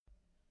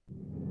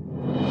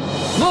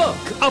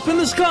up in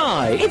the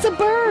sky. It's a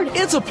bird.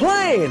 It's a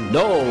plane.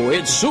 No,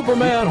 it's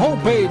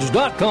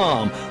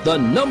SupermanHomepage.com, the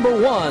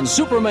 #1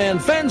 Superman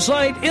fan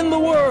site in the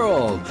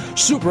world.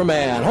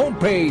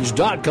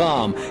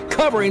 SupermanHomepage.com,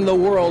 covering the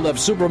world of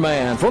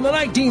Superman from the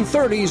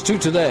 1930s to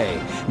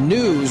today.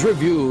 News,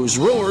 reviews,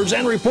 rumors,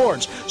 and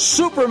reports.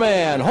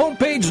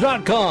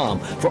 SupermanHomepage.com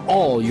for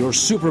all your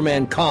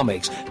Superman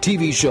comics,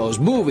 TV shows,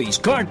 movies,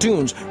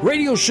 cartoons,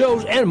 radio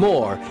shows, and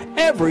more.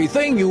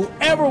 Everything you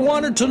ever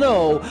wanted to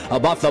know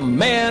about the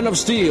Man of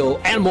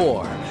Steel and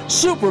more.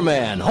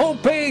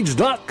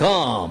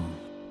 SupermanHomepage.com.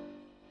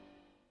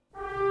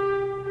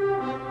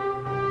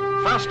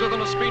 Faster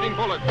than a speeding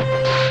bullet.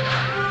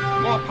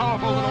 More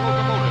powerful than a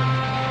locomotive.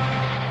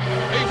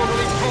 Able to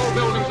leap tall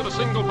buildings at a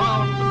single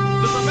bound.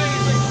 This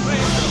amazing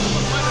stranger from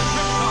the planet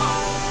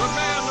Krypton. The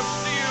Man of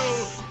Steel.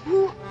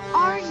 Who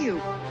are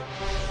you?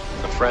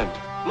 A friend.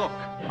 Look,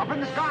 up in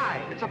the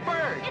sky. It's a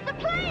bird. It's a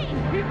plane.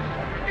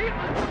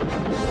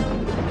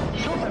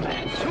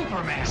 Superman.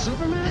 Superman.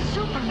 Superman?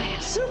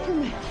 Superman.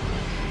 Superman.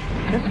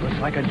 This looks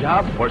like a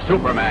job for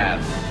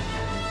Superman.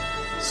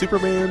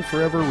 Superman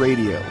Forever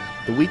Radio,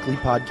 the weekly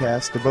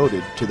podcast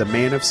devoted to the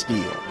Man of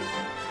Steel.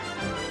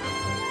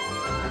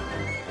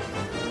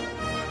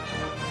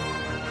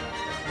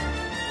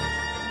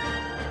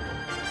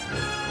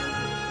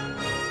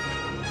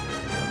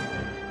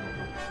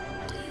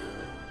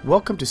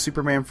 Welcome to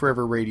Superman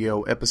Forever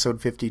Radio,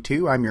 episode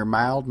 52. I'm your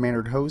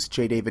mild-mannered host,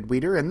 J. David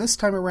Weeder, and this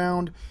time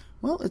around,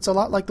 well, it's a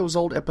lot like those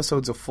old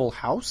episodes of Full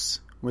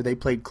House, where they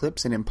played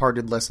clips and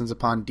imparted lessons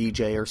upon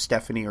DJ or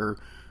Stephanie or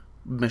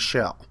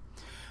Michelle.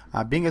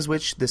 Being as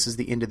which, this is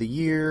the end of the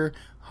year,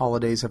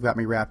 holidays have got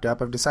me wrapped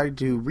up, I've decided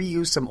to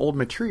reuse some old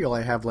material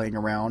I have laying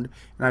around,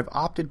 and I've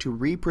opted to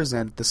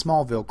represent the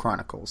Smallville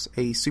Chronicles,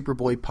 a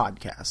Superboy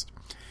podcast.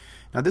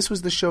 Now, this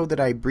was the show that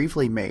I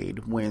briefly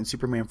made when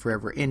Superman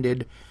Forever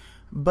ended,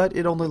 but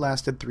it only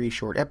lasted 3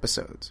 short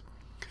episodes.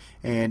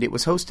 And it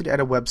was hosted at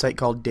a website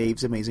called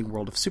Dave's Amazing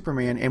World of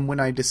Superman, and when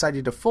I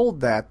decided to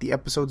fold that, the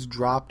episodes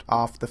dropped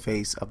off the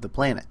face of the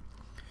planet.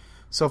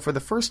 So for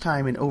the first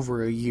time in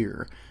over a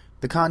year,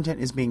 the content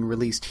is being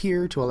released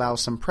here to allow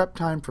some prep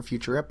time for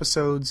future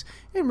episodes,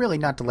 and really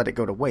not to let it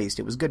go to waste.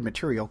 It was good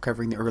material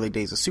covering the early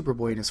days of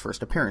Superboy and his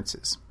first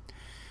appearances.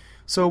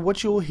 So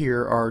what you'll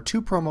hear are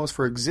 2 promos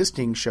for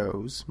existing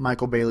shows,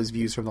 Michael Bailey's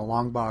views from the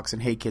Long Box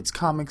and Hey Kids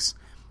Comics,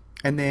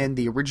 and then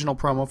the original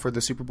promo for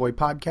the Superboy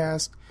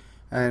podcast,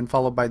 and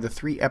followed by the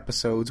 3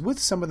 episodes with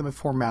some of the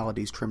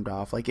formalities trimmed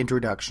off, like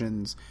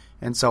introductions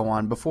and so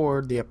on,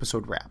 before the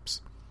episode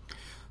wraps.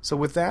 So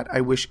with that,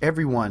 I wish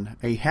everyone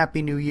a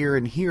happy new year,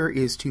 and here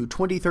is to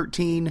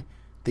 2013,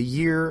 the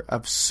year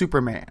of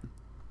Superman.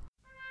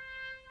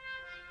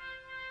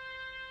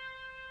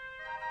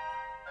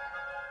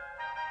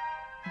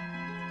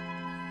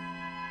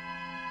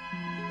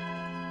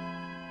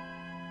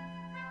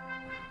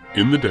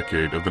 In the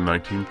decade of the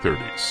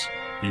 1930s,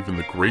 even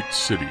the great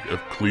city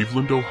of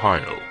Cleveland,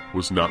 Ohio,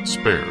 was not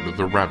spared of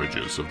the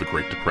ravages of the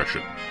Great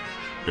Depression.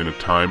 In a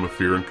time of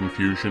fear and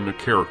confusion, a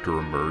character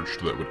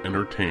emerged that would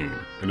entertain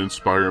and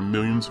inspire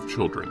millions of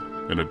children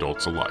and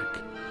adults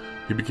alike.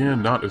 He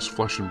began not as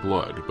flesh and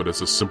blood, but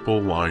as a simple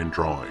line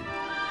drawing.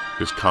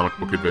 His comic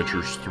book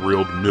adventures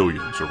thrilled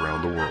millions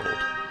around the world.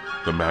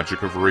 The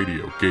magic of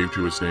radio gave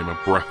to his name a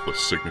breathless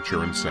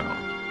signature and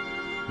sound.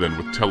 Then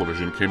with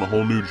television came a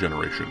whole new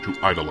generation to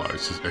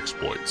idolize his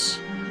exploits.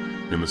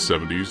 In the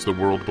 70s, the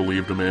world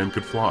believed a man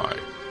could fly.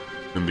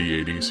 In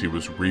the 80s, he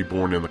was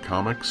reborn in the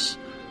comics,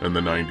 and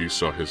the 90s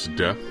saw his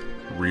death,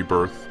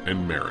 rebirth,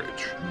 and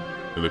marriage.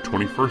 In the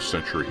 21st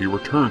century, he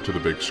returned to the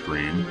big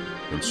screen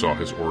and saw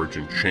his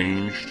origin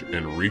changed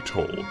and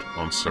retold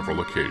on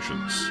several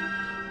occasions.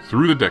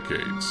 Through the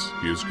decades,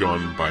 he has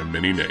gone by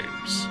many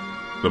names.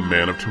 The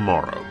Man of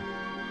Tomorrow,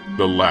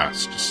 the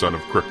last son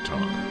of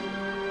Krypton,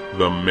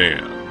 the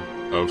Man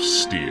of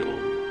Steel.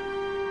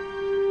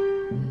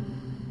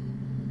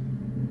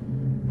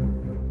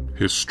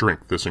 His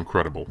strength is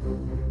incredible.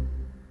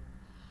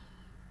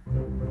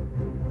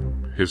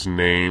 His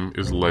name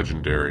is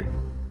legendary.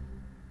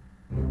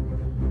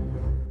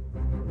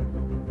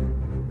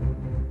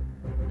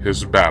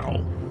 His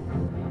battle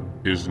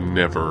is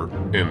never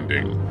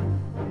ending.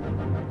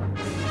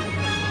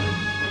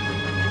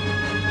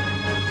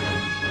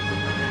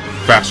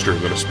 Faster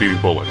than a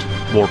speeding bullet,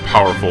 more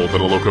powerful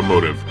than a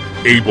locomotive,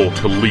 able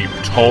to leap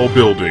tall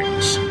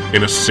buildings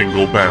in a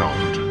single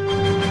bound.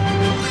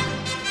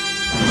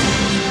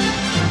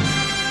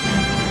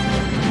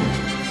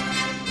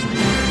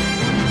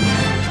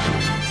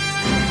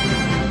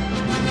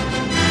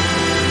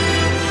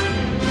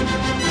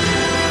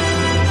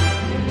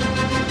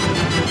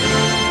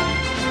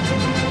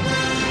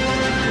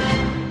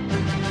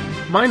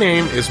 My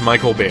name is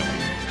Michael Bailey,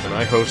 and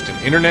I host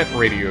an internet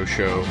radio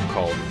show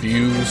called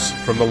Views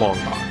from the Long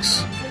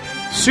Box.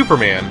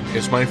 Superman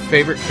is my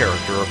favorite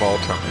character of all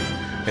time,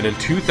 and in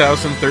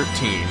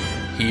 2013,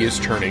 he is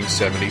turning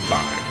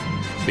 75.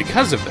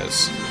 Because of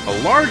this,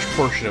 a large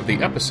portion of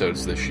the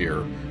episodes this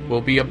year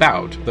will be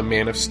about the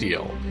Man of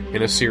Steel,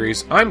 in a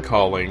series I'm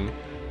calling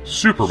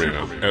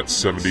Superman at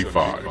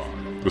 75.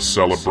 the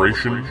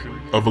celebration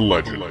of a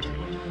legend.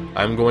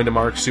 I'm going to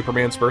mark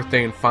Superman's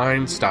birthday in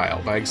fine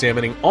style by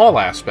examining all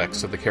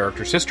aspects of the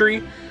character's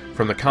history,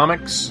 from the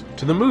comics,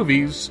 to the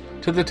movies,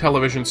 to the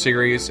television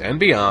series, and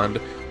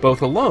beyond,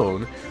 both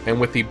alone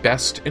and with the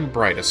best and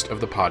brightest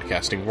of the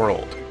podcasting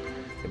world.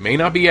 It may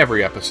not be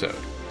every episode,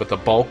 but the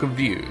bulk of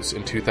views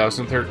in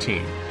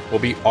 2013 will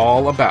be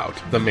all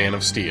about the Man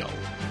of Steel.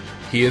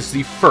 He is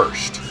the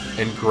first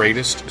and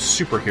greatest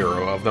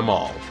superhero of them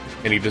all,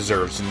 and he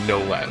deserves no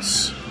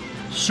less.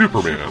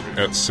 Superman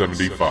at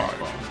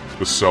 75,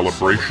 the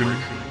celebration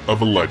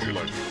of a legend.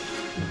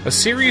 A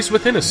series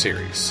within a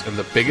series, and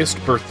the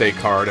biggest birthday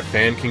card a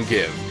fan can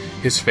give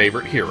his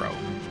favorite hero,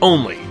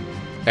 only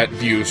at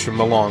Views from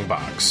the Long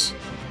Box.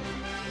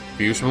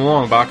 Views from the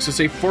Long Box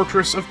is a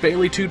Fortress of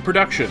Baileytude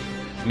production.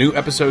 New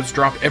episodes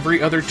drop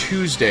every other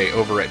Tuesday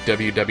over at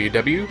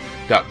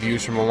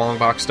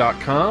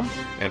www.viewsfromthelongbox.com,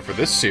 and for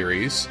this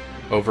series,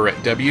 over at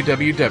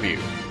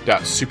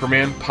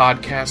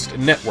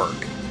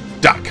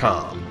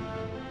www.supermanpodcastnetwork.com.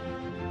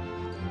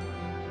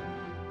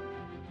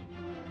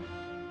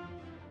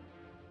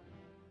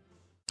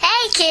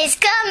 Hey, Kids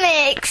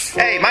Comics!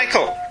 Hey,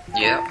 Michael.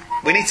 Yeah?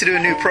 We need to do a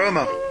new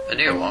promo. A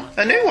new one?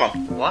 A new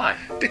one. Why?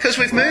 Because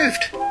we've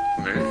moved.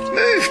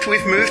 Moved?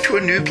 We've moved to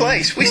a new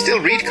place. We still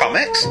read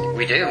comics.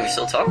 We do. We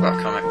still talk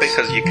about comics.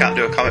 Because you can't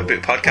do a comic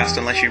book podcast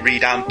unless you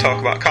read and talk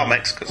about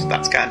comics, because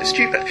that's kind of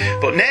stupid.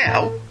 But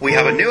now, we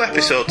have a new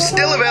episode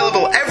still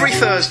available every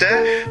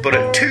Thursday, but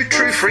at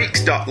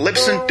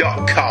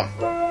twotruefreaks.libsyn.com.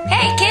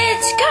 Hey,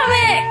 Kids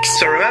Comics!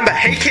 So remember,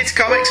 Hey Kids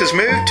Comics has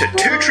moved to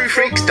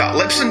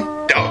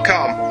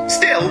twotruefreaks.libsyn.com.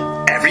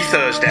 Still, every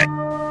Thursday.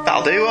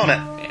 That'll do, won't it?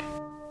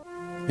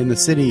 In the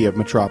city of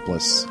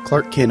Metropolis,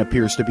 Clark Kent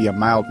appears to be a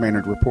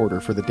mild-mannered reporter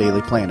for the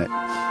Daily Planet.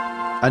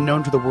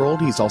 Unknown to the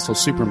world, he's also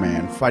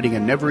Superman, fighting a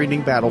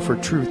never-ending battle for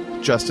truth,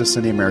 justice,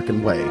 and the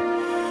American way.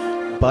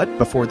 But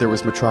before there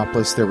was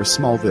Metropolis, there was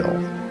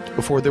Smallville.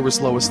 Before there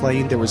was Lois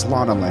Lane, there was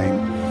Lana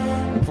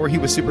Lane. Before he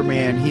was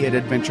Superman, he had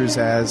adventures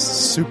as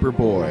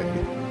Superboy.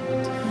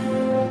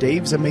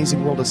 Dave's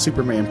Amazing World of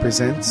Superman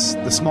presents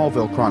The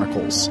Smallville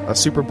Chronicles, a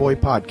Superboy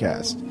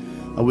podcast.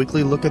 A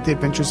weekly look at the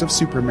adventures of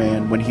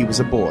Superman when he was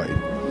a boy,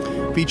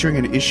 featuring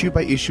an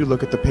issue-by-issue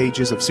look at the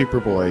pages of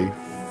Superboy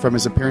from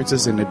his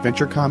appearances in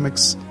Adventure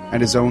Comics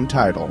and his own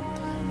title.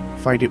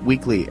 Find it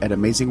weekly at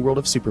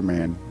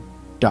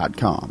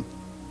AmazingWorldOfSuperman.com.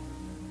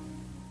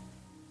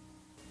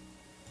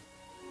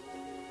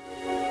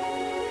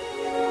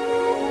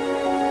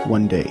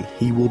 One day,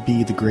 he will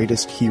be the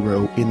greatest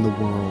hero in the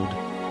world.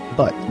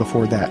 But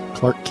before that,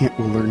 Clark Kent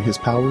will learn his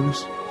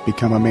powers,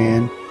 become a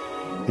man,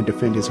 and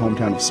defend his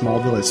hometown of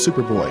Smallville as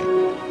Superboy.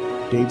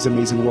 Dave's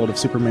Amazing World of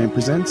Superman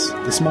presents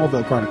The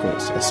Smallville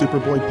Chronicles, a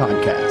Superboy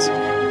podcast.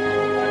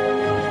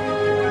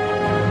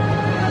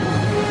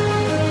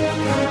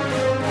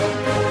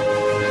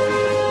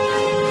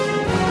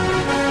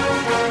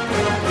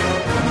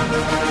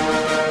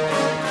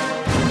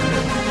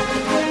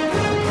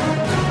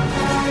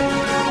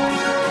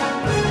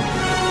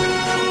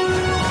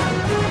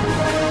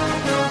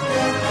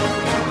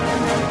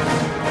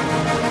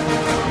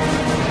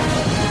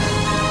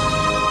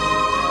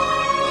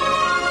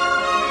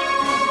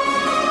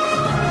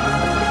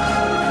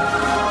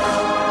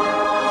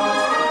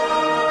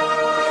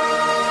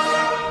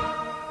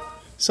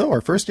 So,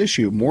 our first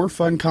issue, More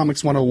Fun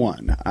Comics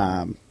 101.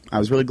 I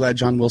was really glad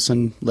John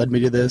Wilson led me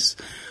to this.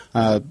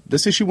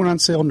 This issue went on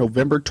sale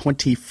November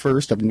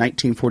 21st of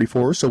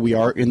 1944, so we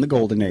are in the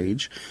Golden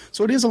Age.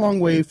 So it is a long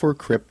way for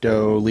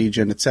Crypto,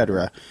 Legion,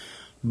 etc.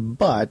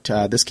 But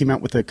this came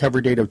out with a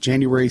cover date of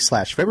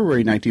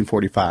January/February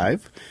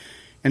 1945,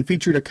 and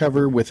featured a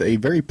cover with a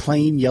very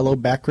plain yellow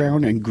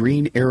background and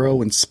Green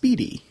Arrow and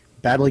Speedy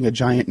battling a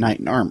giant knight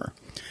in armor.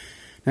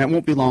 Now, it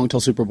won't be long until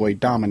Superboy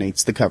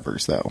dominates the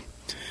covers, though.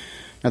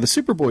 Now, the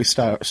Superboy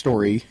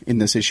story in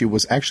this issue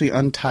was actually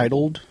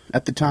untitled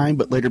at the time,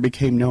 but later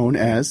became known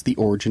as The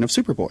Origin of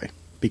Superboy,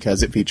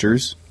 because it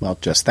features, well,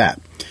 just that.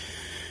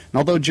 And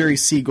although Jerry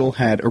Siegel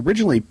had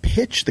originally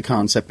pitched the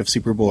concept of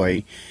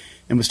Superboy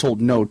and was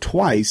told no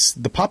twice,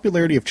 the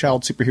popularity of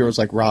child superheroes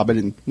like Robin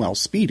and, well,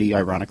 Speedy,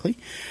 ironically,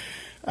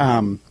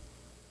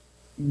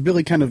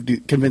 really kind of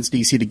convinced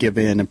DC to give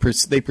in, and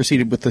they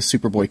proceeded with the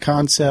Superboy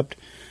concept.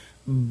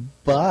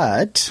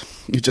 But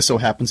it just so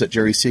happens that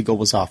Jerry Siegel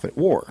was off at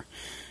war,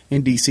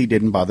 and DC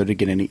didn't bother to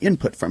get any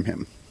input from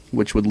him,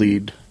 which would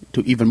lead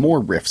to even more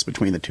rifts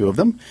between the two of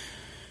them.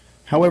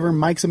 However,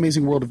 Mike's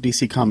Amazing World of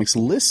DC Comics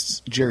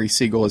lists Jerry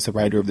Siegel as the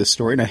writer of this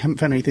story, and I haven't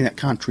found anything that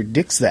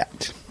contradicts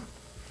that.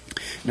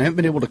 And I haven't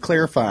been able to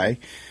clarify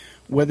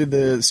whether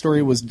the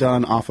story was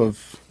done off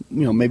of,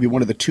 maybe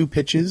one of the two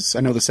pitches.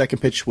 I know the second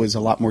pitch was a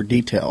lot more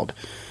detailed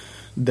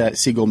that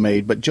Siegel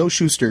made, but Joe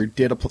Shuster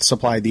did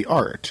supply the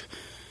art.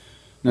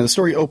 Now, the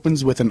story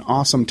opens with an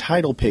awesome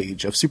title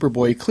page of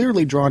Superboy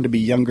clearly drawn to be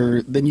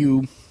younger than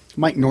you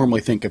might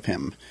normally think of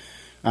him.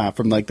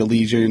 From like the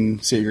Legion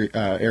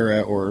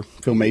era or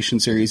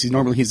Filmation series.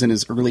 He's in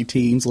his early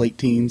teens, late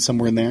teens,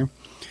 somewhere in there.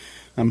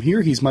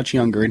 Here he's much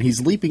younger, and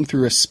he's leaping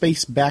through a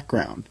space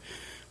background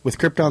with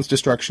Krypton's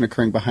destruction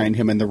occurring behind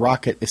him and the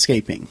rocket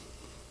escaping.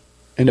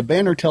 And a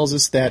banner tells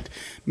us that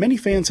many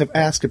fans have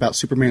asked about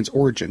Superman's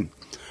origin.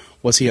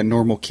 Was he a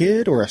normal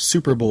kid or a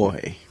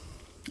superboy?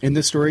 In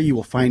this story, you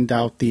will find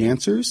out the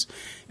answers,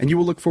 and you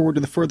will look forward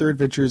to the further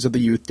adventures of the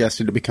youth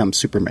destined to become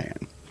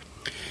Superman.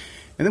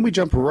 And then we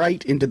jump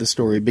right into the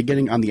story,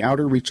 beginning on the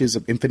outer reaches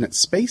of infinite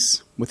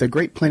space, with a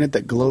great planet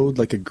that glowed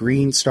like a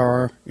green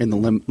star in the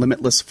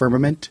limitless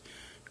firmament,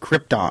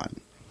 Krypton.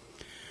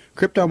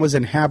 Krypton was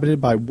inhabited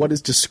by what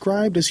is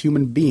described as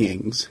human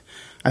beings.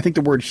 I think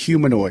the word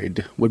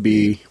humanoid would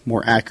be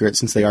more accurate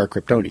since they are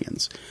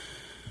Kryptonians.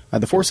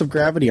 The force of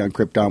gravity on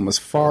Krypton was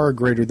far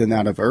greater than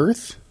that of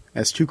Earth.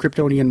 As two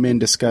Kryptonian men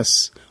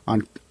discuss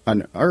on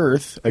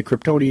Earth, a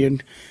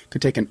Kryptonian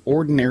could take an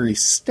ordinary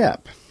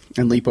step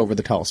and leap over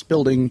the tallest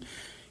building.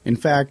 In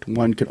fact,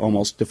 one could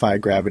almost defy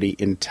gravity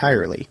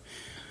entirely.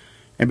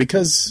 And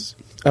because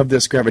of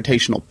this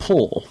gravitational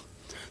pull,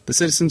 the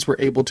citizens were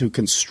able to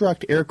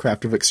construct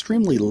aircraft of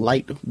extremely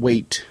light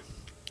weight,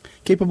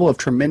 capable of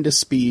tremendous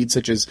speed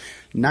such as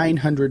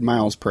 900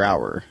 miles per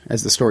hour,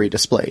 as the story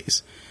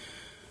displays.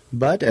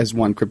 But, as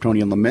one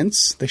Kryptonian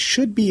laments, they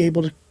should be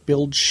able to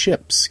build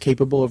ships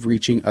capable of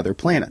reaching other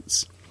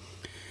planets.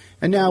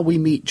 And now we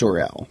meet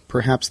Jor-El,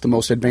 perhaps the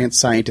most advanced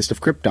scientist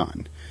of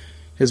Krypton.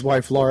 His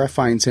wife Lara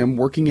finds him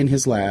working in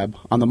his lab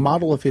on the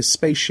model of his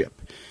spaceship.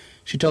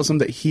 She tells him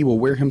that he will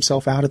wear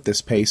himself out at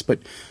this pace, but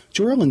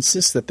Jor-El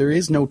insists that there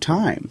is no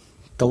time.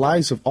 The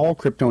lives of all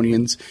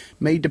Kryptonians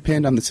may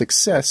depend on the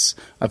success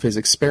of his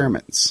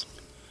experiments.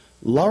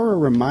 Lara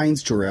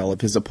reminds Jor-El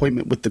of his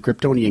appointment with the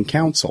Kryptonian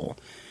Council,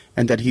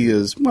 and that he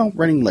is,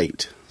 running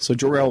late. So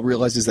Jor-El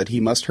realizes that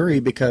he must hurry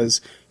because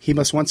he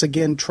must once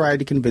again try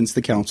to convince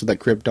the Council that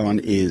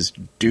Krypton is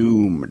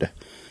doomed.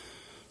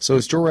 So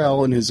as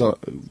Jor-El and his,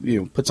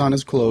 puts on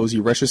his clothes, he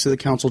rushes to the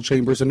Council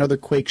chambers. Another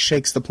quake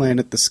shakes the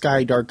planet. The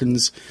sky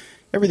darkens.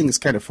 Everything is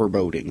kind of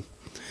foreboding.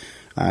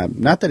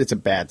 Not that it's a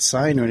bad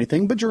sign or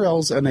anything, but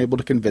Jor-El's unable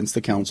to convince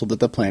the Council that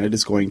the planet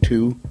is going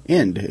to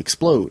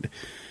explode,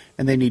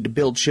 and they need to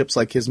build ships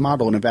like his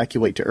model and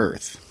evacuate to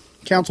Earth.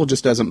 Council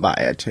just doesn't buy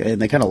it,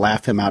 and they kind of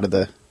laugh him out of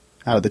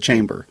the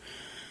chamber.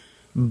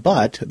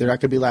 But they're not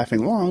going to be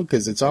laughing long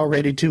because it's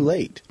already too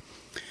late.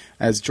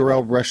 As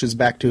Jor-El rushes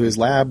back to his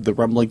lab, the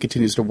rumbling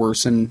continues to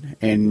worsen,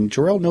 and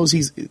Jor-El knows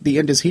the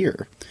end is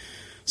here.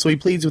 So he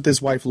pleads with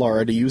his wife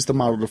Lara to use the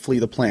model to flee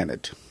the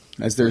planet,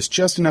 as there's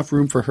just enough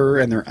room for her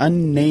and their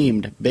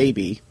unnamed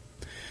baby.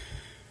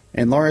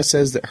 And Lara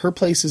says that her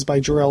place is by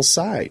Jor-El's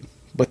side,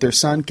 but their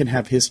son can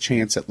have his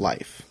chance at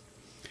life.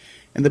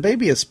 And the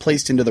baby is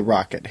placed into the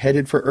rocket,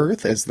 headed for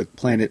Earth as the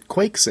planet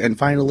quakes and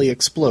finally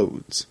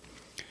explodes.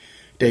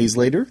 Days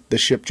later, the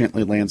ship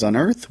gently lands on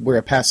Earth, where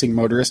a passing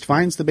motorist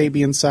finds the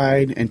baby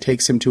inside and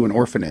takes him to an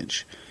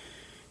orphanage.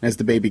 As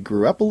the baby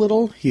grew up a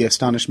little, he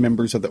astonished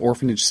members of the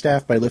orphanage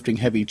staff by lifting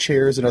heavy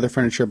chairs and other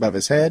furniture above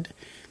his head.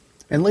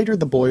 And later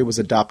the boy was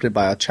adopted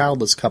by a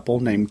childless couple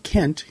named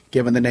Kent,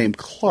 given the name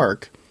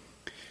Clark,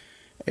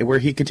 where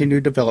he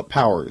continued to develop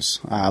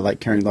powers, like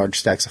carrying large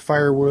stacks of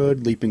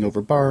firewood, leaping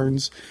over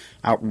barns,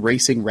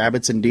 out-racing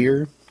rabbits and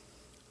deer.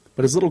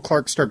 But as little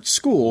Clark starts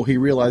school, he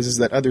realizes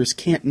that others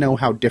can't know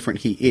how different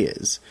he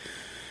is,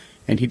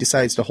 and he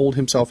decides to hold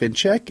himself in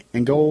check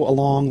and go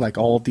along like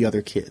all of the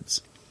other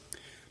kids.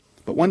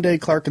 But one day,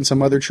 Clark and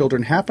some other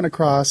children happen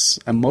across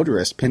a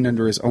motorist pinned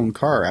under his own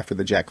car after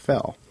the jack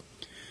fell.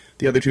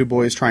 The other two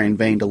boys try in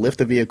vain to lift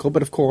the vehicle,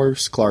 but of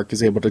course, Clark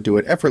is able to do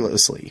it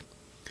effortlessly.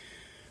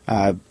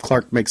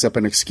 Clark makes up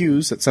an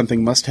excuse that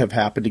something must have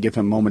happened to give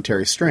him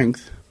momentary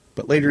strength,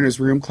 but later in his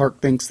room,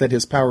 Clark thinks that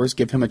his powers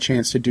give him a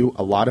chance to do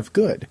a lot of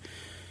good.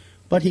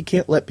 But he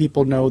can't let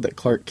people know that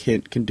Clark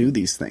Kent can do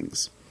these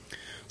things.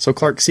 So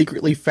Clark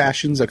secretly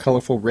fashions a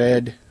colorful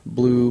red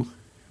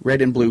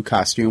and blue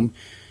costume,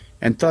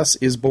 and thus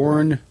is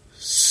born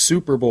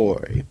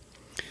Superboy.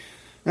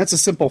 That's a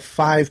simple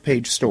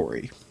 5-page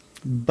story,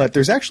 but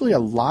there's actually a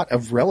lot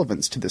of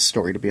relevance to this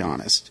story, to be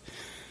honest.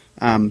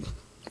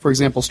 For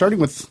example, starting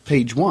with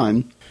page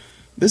 1,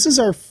 this is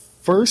our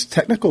first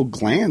technical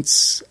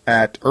glance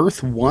at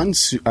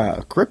Earth-1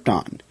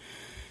 Krypton.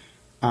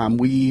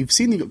 We've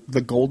seen the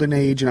Golden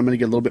Age, and I'm going to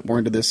get a little bit more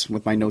into this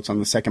with my notes on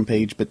the second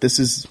page, but this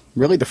is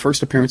really the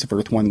first appearance of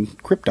Earth-1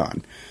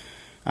 Krypton.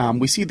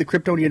 We see the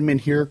Kryptonian men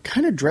here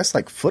kind of dressed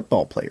like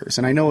football players,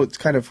 and I know it's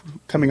kind of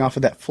coming off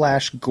of that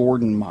Flash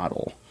Gordon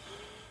model,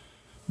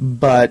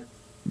 but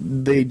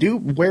they do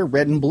wear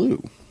red and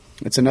blue.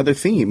 It's another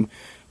theme.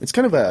 It's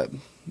kind of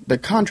they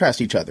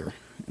contrast each other.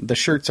 The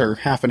shirts are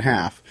half and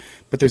half,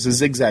 but there's a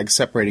zigzag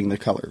separating the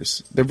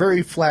colors. They're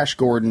very Flash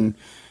Gordon,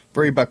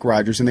 very Buck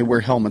Rogers, and they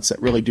wear helmets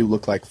that really do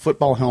look like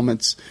football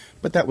helmets,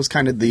 but that was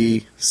kind of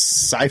the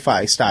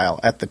sci-fi style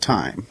at the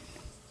time.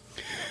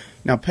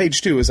 Now,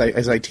 page 2, as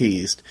I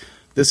teased,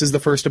 this is the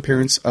first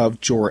appearance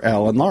of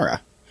Jor-El and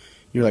Lara.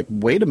 You're like,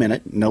 wait a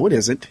minute, no it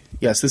isn't.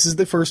 Yes, this is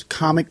the first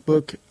comic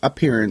book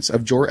appearance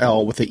of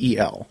Jor-El with the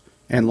EL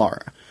and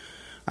Lara.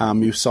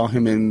 You saw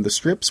him in the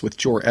strips with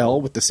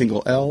Jor-El with the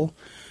single L.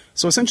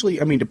 So essentially,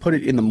 to put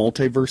it in the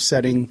multiverse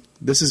setting,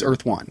 this is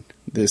Earth-1.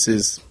 This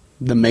is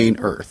the main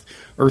Earth.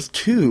 Earth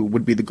 2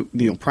 would be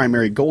the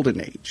primary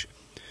Golden Age.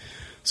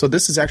 So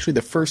this is actually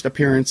the first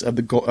appearance of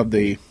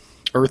the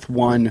Earth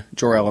 1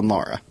 Jor-El and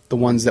Lara, the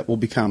ones that will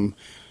become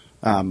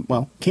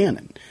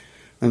canon.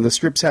 And the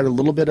strips had a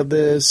little bit of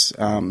this.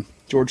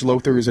 George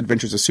Lothar's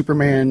Adventures of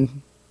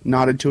Superman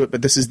nodded to it,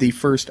 but this is the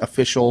first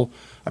official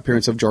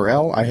appearance of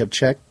Jor-El. I have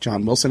checked,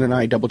 John Wilson and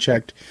I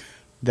double-checked,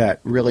 that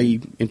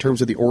really, in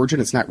terms of the origin,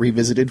 it's not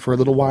revisited for a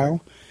little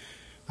while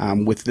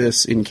with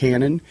this in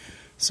canon.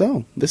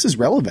 So, this is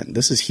relevant.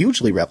 This is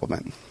hugely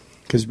relevant.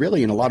 Because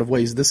really, in a lot of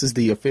ways, this is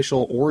the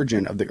official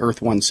origin of the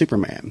Earth 1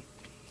 Superman.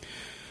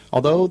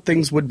 Although,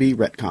 things would be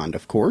retconned,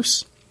 of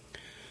course.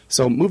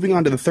 So, moving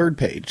on to the third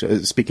page,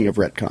 speaking of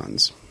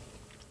retcons,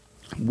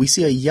 we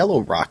see a yellow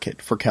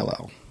rocket for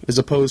Kal-El, as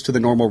opposed to the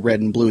normal red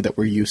and blue that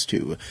we're used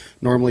to.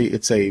 Normally,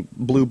 it's a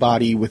blue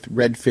body with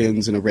red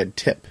fins and a red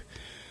tip.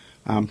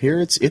 Here,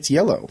 it's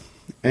yellow.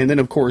 And then,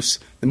 of course,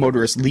 the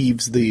motorist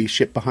leaves the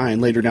ship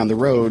behind later down the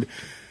road.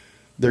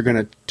 They're going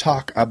to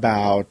talk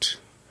about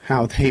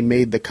how they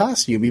made the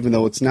costume, even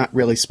though it's not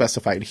really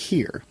specified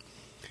here.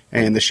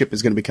 And the ship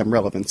is going to become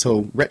relevant.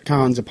 So,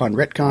 retcons upon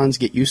retcons,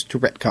 get used to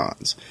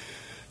retcons.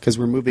 Because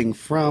we're moving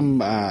from,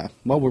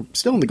 we're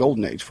still in the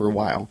Golden Age for a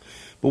while.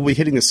 But we'll be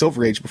hitting the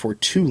Silver Age before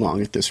too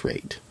long at this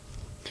rate.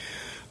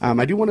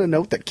 I do want to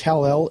note that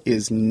Kal-El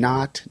is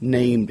not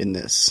named in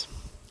this.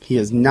 He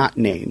is not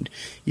named.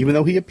 Even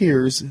though he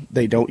appears,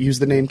 they don't use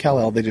the name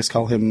Kal-El. They just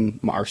call him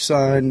our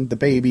son, the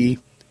baby,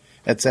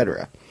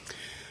 etc.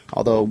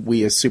 Although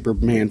we as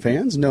Superman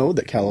fans know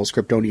that Kal-El's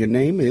Kryptonian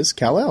name is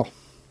Kal-El.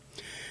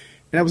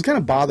 And I was kind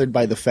of bothered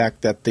by the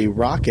fact that the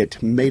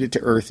rocket made it to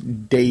Earth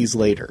days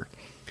later.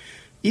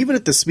 Even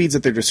at the speeds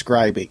that they're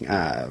describing,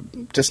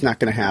 just not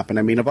going to happen.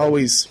 I mean, I've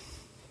always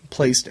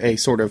placed a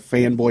sort of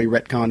fanboy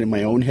retcon in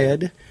my own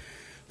head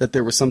that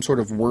there was some sort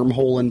of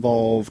wormhole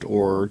involved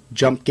or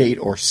jump gate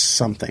or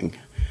something.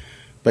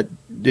 But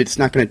it's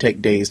not going to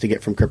take days to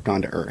get from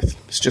Krypton to Earth.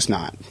 It's just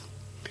not.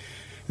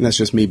 And that's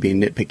just me being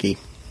nitpicky.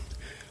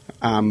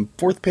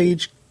 Fourth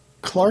page,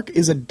 Clark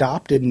is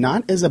adopted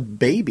not as a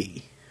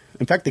baby.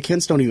 In fact, the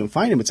Kents don't even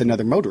find him. It's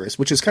another motorist,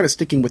 which is kind of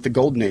sticking with the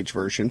Golden Age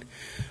version.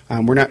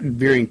 We're not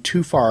veering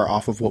too far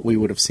off of what we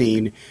would have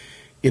seen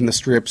in the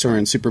strips or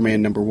in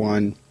Superman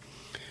 #1.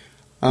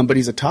 But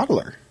he's a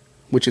toddler,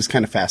 which is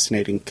kind of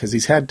fascinating because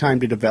he's had time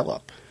to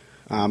develop.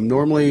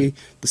 Normally,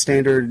 the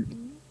standard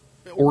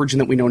origin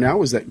that we know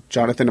now is that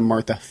Jonathan and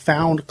Martha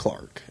found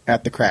Clark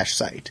at the crash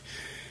site.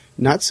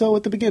 Not so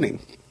at the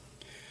beginning.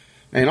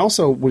 And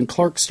also, when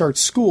Clark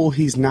starts school,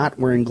 he's not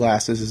wearing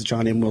glasses, as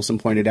John M. Wilson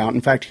pointed out.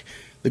 In fact,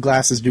 the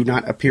glasses do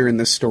not appear in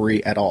this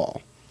story at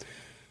all.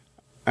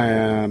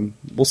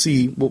 We'll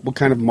see. We'll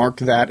kind of mark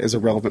that as a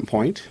relevant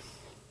point.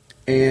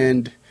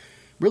 And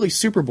really,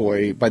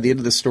 Superboy, by the end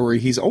of the story,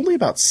 he's only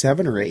about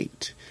 7 or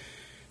 8.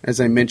 As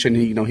I mentioned,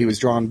 he was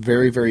drawn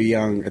very, very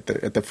young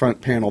at the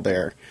front panel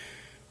there.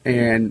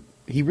 And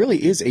he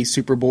really is a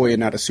Superboy and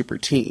not a super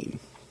teen.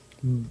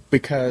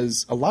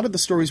 Because a lot of the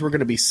stories we're going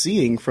to be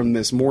seeing from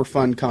this More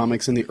Fun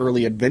Comics and the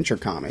early Adventure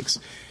Comics,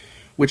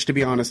 which, to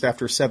be honest,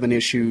 after 7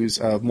 issues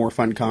of More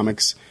Fun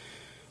Comics,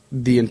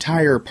 the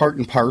entire part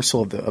and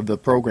parcel of the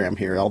program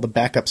here, all the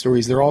backup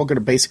stories, they're all going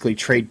to basically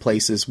trade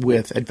places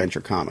with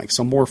Adventure Comics.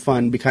 So More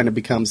Fun kind of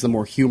becomes the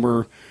more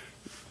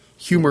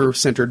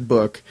humor-centered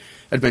book.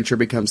 Adventure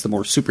becomes the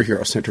more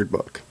superhero-centered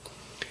book.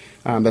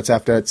 That's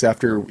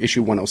after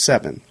issue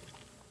 107,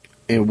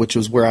 and which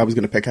was where I was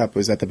going to pick up,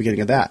 was at the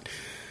beginning of that.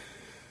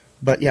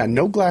 But yeah,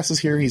 no glasses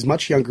here. He's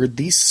much younger.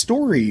 These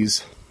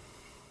stories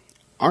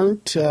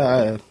aren't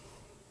as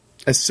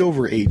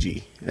Silver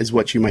Agey as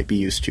what you might be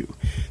used to.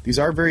 These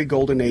are very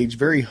Golden Age,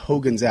 very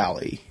Hogan's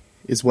Alley,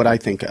 is what I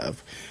think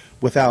of,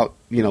 without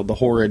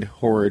the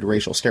horrid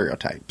racial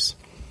stereotypes.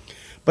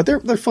 But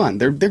they're fun.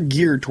 They're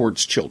geared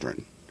towards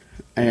children.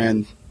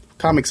 And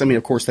comics, I mean,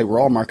 of course, they were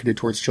all marketed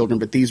towards children,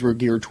 but these were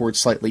geared towards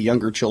slightly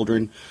younger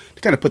children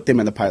to kind of put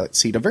them in the pilot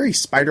seat. A very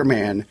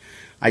Spider-Man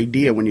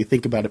idea when you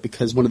think about it,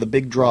 because one of the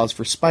big draws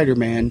for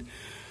Spider-Man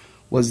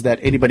was that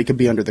anybody could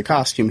be under the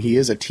costume. He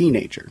is a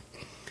teenager.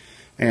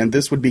 And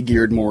this would be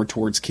geared more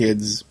towards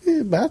kids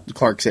about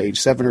Clark's age,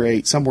 7 or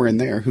 8, somewhere in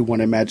there, who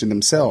want to imagine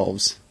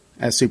themselves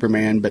as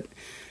Superman, but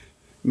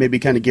maybe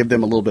kind of give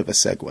them a little bit of a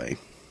segue.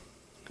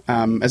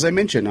 As I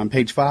mentioned, on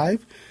page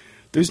 5,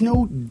 there's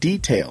no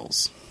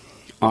details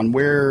on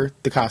where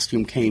the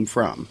costume came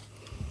from.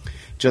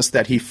 Just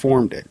that he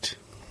formed it.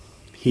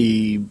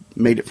 He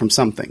made it from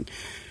something.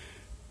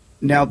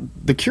 Now,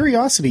 the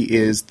curiosity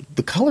is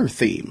the color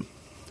theme,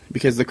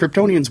 because the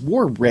Kryptonians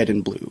wore red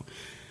and blue.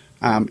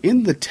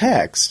 In the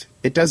text,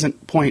 it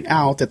doesn't point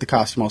out that the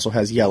costume also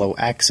has yellow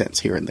accents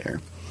here and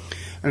there.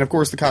 And of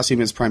course, the costume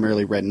is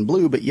primarily red and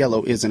blue, but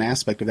yellow is an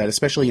aspect of that,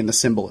 especially in the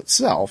symbol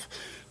itself,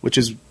 which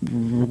is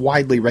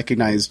widely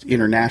recognized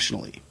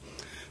internationally.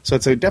 So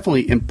it's a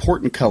definitely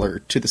important color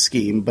to the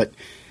scheme, but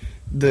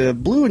the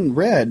blue and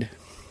red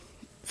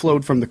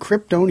flowed from the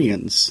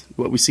Kryptonians,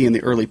 what we see in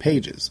the early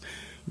pages.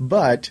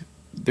 But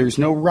there's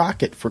no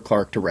rocket for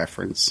Clark to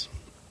reference.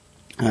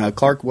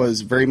 Clark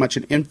was very much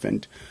an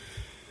infant,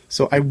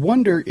 So I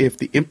wonder if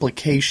the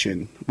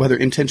implication, whether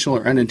intentional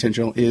or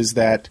unintentional, is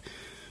that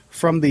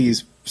from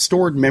these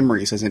stored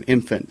memories as an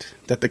infant,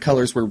 that the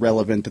colors were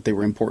relevant, that they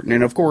were important.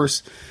 And of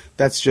course,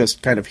 that's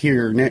just kind of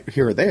here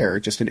or there,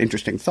 just an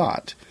interesting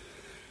thought.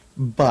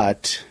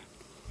 But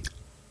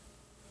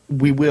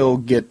we will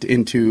get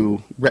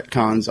into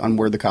retcons on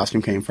where the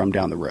costume came from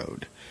down the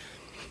road.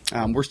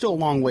 We're still a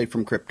long way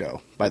from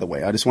Krypto, by the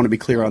way. I just want to be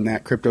clear on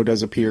that. Krypto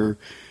does appear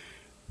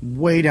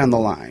way down the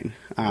line.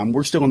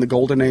 We're still in the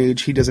Golden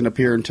Age. He doesn't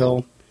appear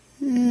until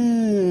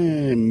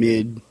early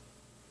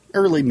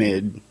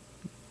mid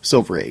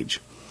Silver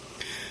Age.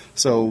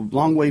 So,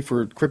 long way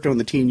for Krypto in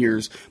the teen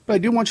years, but I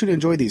do want you to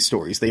enjoy these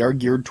stories. They are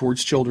geared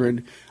towards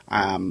children.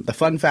 The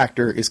fun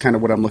factor is kind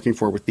of what I'm looking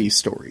for with these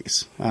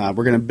stories. We're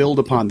going to build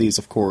upon these,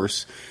 of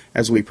course,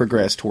 as we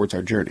progress towards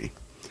our journey.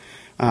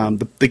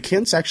 The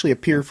Kents actually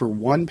appear for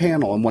one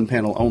panel and one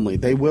panel only.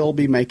 They will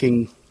be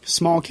making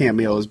small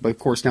cameos, but of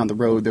course down the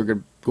road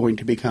they're going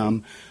to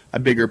become a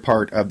bigger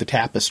part of the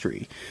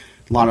tapestry.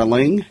 Lana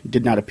Ling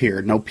did not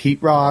appear. No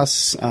Pete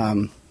Ross,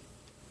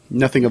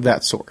 nothing of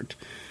that sort.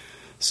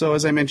 So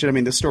as I mentioned, I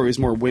mean, this story is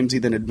more whimsy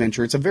than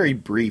adventure. It's a very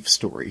brief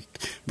story.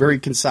 Very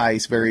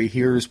concise,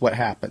 here's what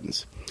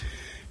happens.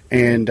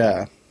 And,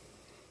 I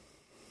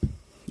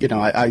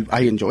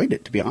enjoyed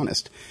it, to be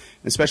honest.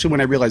 Especially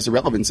when I realized the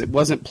relevance. It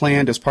wasn't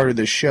planned as part of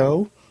this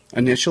show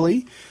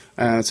initially.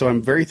 So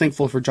I'm very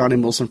thankful for John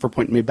M. Wilson for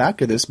pointing me back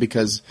to this,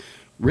 because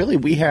really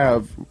we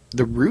have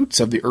the roots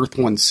of the Earth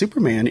 1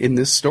 Superman in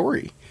this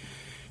story.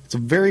 It's a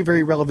very,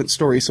 very relevant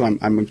story, so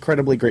I'm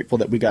incredibly grateful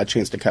that we got a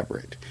chance to cover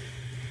it.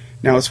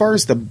 Now, as far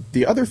as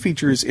the other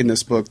features in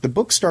this book, the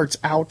book starts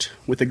out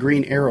with a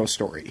Green Arrow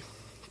story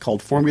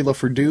called Formula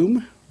for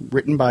Doom,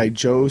 written by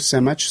Joe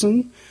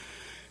Samachson,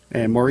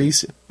 and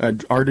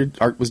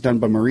art was done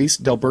by Maurice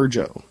Del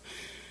Burgo,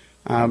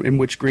 in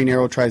which Green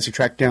Arrow tries to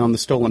track down the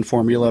stolen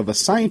formula of a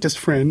scientist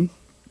friend,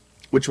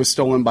 which was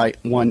stolen by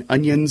one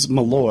Onions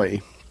Malloy.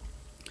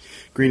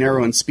 Green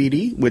Arrow and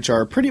Speedy, which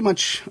are pretty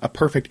much a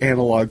perfect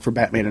analog for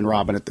Batman and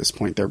Robin at this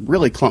point. They're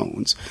really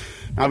clones.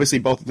 Obviously,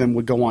 both of them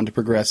would go on to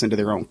progress into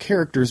their own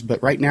characters,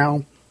 but right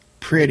now,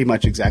 pretty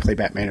much exactly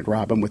Batman and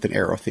Robin with an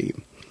Arrow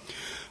theme.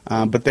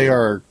 But they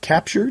are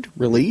captured,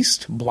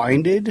 released,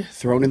 blinded,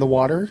 thrown in the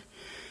water.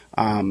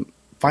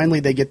 Finally,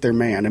 they get their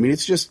man. I mean,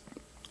 it's just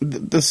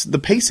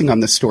the pacing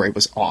on this story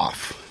was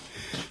off,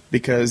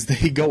 because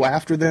they go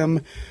after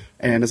them,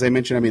 and as I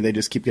mentioned, I mean, they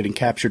just keep getting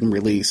captured and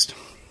released.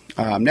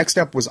 Next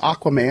up was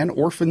Aquaman,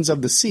 Orphans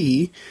of the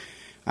Sea,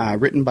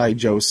 written by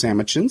Joe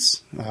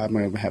Samachson. I'm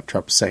going to have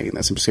trouble saying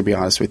this, I'm just going to be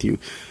honest with you.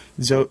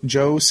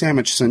 Joe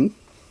Samachson,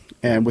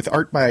 and with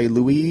art by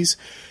Louise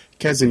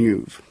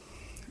Cazeneuve.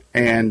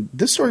 And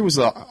this story was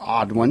an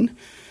odd one.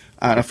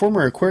 A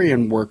former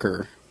aquarium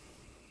worker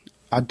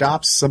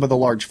adopts some of the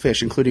large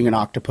fish, including an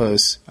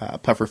octopus,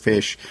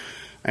 pufferfish,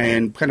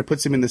 and kind of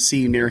puts him in the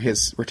sea near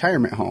his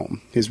retirement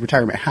home, his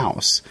retirement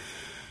house.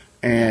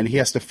 And he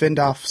has to fend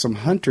off some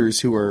hunters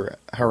who are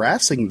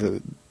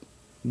harassing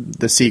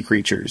the sea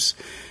creatures,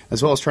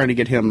 as well as trying to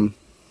get him,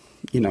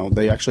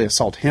 they actually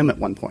assault him at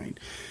one point.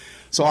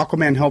 So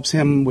Aquaman helps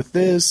him with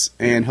this,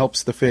 and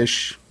helps the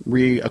fish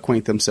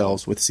reacquaint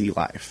themselves with sea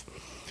life.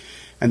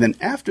 And then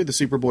after the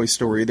Superboy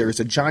story, there's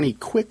a Johnny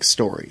Quick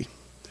story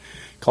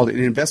called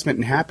An Investment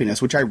in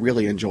Happiness, which I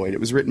really enjoyed. It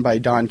was written by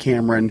Don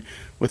Cameron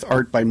with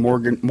art by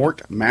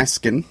Mort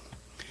Maskin.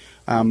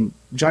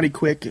 Johnny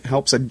Quick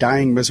helps a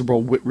dying,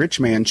 miserable rich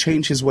man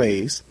change his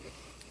ways,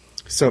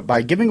 so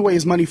by giving away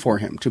his money for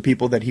him to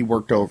people that he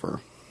worked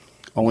over,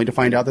 only to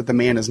find out that the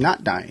man is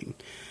not dying.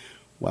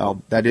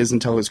 Well, that is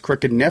until his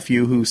crooked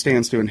nephew, who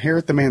stands to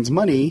inherit the man's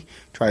money,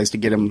 tries to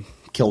get him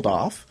killed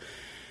off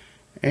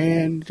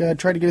and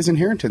try to get his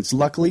inheritance.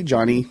 Luckily,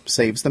 Johnny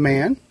saves the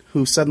man,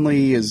 who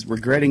suddenly is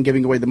regretting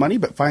giving away the money,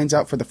 but finds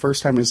out for the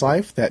first time in his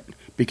life that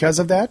because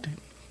of that,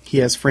 he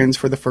has friends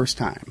for the first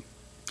time.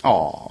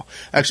 Aw,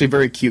 actually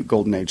very cute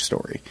Golden Age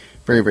story.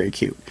 Very, very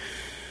cute.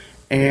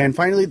 And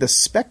finally, The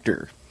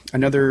Spectre,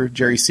 another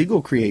Jerry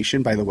Siegel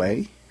creation, by the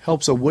way,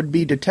 helps a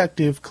would-be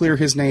detective clear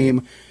his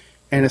name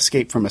and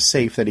escape from a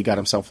safe that he got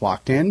himself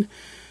locked in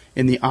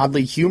the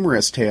oddly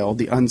humorous tale,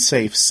 The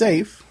Unsafe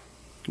Safe,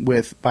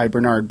 by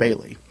Bernard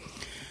Bailey.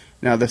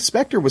 Now, The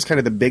Spectre was kind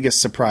of the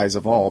biggest surprise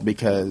of all,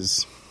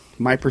 because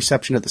my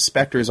perception of the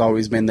Spectre has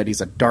always been that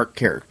he's a dark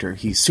character,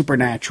 he's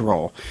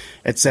supernatural,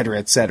 etc.,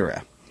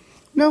 etc.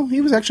 No,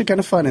 he was actually kind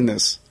of fun in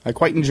this. I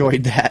quite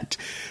enjoyed that.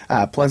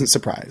 Pleasant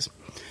surprise.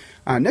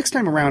 Next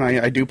time around,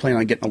 I do plan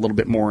on getting a little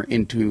bit more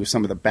into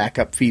some of the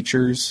backup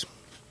features,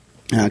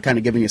 kind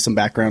of giving you some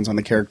backgrounds on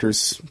the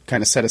characters,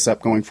 kind of set us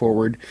up going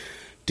forward.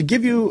 To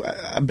give you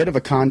a bit of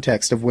a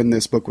context of when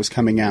this book was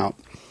coming out,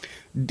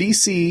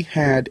 DC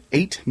had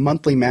 8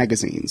 monthly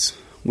magazines,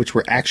 which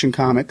were Action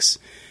Comics,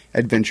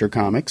 Adventure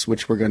Comics,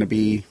 which we're going to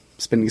be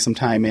spending some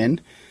time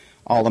in,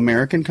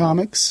 All-American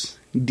Comics,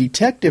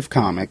 Detective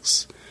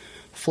Comics,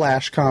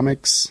 Flash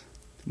Comics,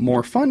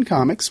 More Fun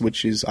Comics,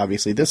 which is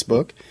obviously this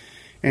book,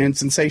 and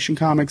Sensation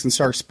Comics and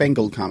Star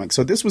Spangled Comics.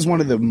 So this was one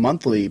of the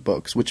monthly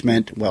books, which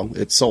meant, well,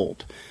 it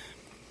sold.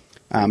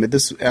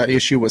 This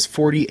issue was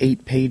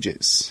 48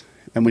 pages.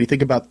 And when you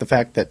think about the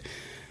fact that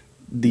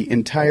the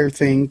entire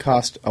thing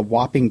cost a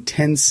whopping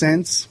 10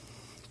 cents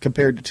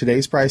compared to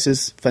today's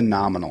prices,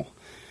 phenomenal.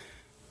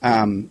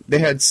 They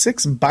had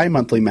 6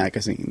 bi-monthly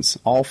magazines: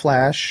 All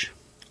Flash,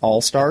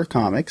 All-Star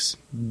Comics,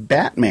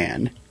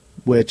 Batman,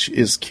 which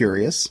is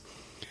curious,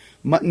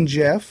 Mutt and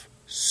Jeff,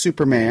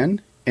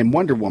 Superman, and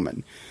Wonder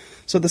Woman.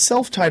 So the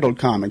self-titled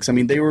comics, I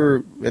mean, they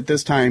were, at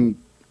this time,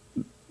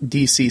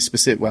 DC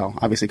specific, well,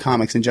 obviously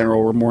comics in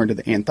general were more into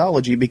the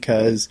anthology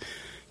because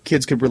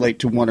kids could relate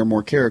to one or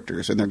more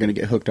characters and they're going to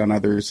get hooked on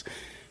others.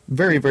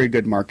 Very, very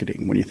good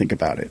marketing when you think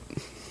about it.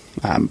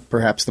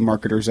 Perhaps the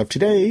marketers of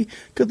today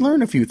could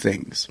learn a few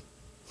things.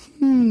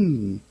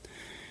 In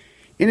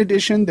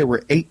addition, there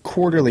were 8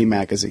 quarterly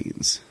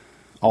magazines.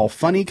 All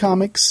Funny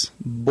Comics,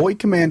 Boy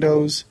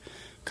Commandos,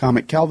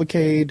 Comic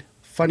Cavalcade,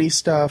 Funny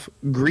Stuff,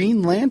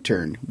 Green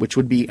Lantern, which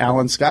would be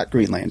Alan Scott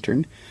Green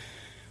Lantern,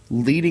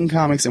 Leading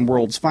Comics and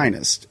World's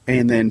Finest,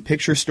 and then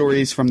Picture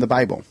Stories from the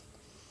Bible.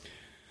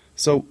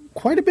 So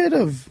quite a bit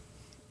of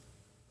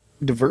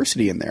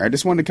diversity in there. I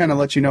just wanted to kind of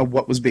let you know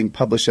what was being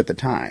published at the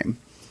time.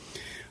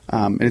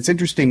 And it's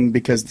interesting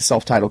because the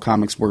self-titled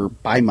comics were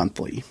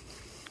bi-monthly.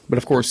 But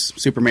of course,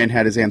 Superman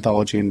had his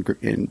anthology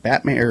in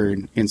Batman, or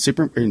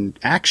in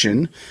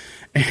Action,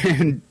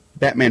 and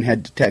Batman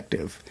had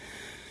Detective.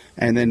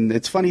 And then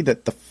it's funny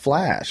that the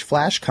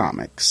Flash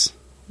Comics,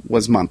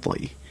 was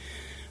monthly.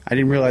 I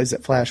didn't realize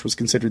that Flash was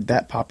considered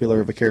that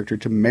popular of a character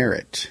to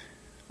merit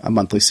a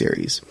monthly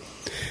series.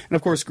 And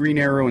of course, Green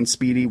Arrow and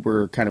Speedy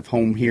were kind of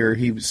home here.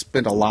 He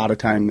spent a lot of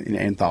time in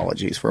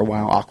anthologies for a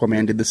while.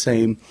 Aquaman did the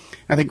same.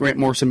 I think Grant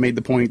Morrison made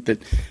the point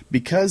that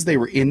because they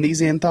were in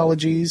these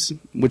anthologies,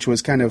 which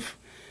was kind of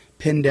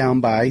pinned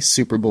down by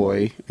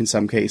Superboy in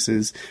some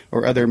cases,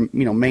 or other,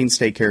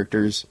 mainstay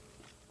characters,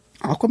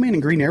 Aquaman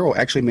and Green Arrow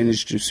actually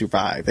managed to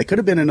survive. They could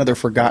have been another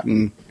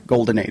forgotten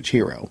Golden Age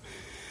hero.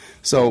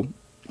 So,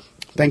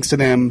 thanks to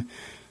them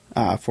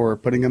for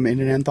putting them in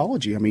an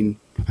anthology. I mean,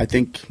 I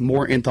think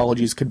more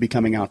anthologies could be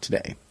coming out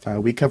today.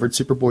 We covered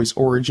Superboy's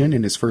origin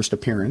in his first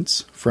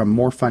appearance from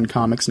More Fun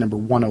Comics number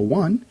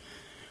 101.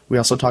 We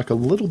also talked a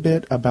little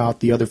bit about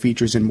the other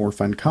features in More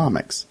Fun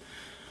Comics,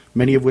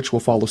 many of which will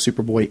follow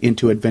Superboy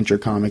into Adventure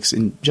Comics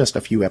in just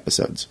a few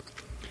episodes.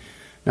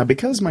 Now,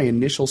 because my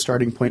initial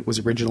starting point was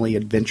originally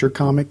Adventure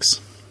Comics,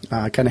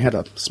 I kind of had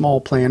a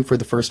small plan for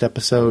the first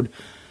episode,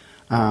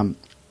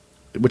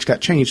 which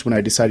got changed when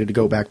I decided to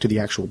go back to the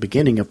actual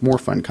beginning of More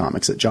Fun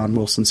Comics at John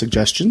Wilson's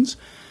Suggestions.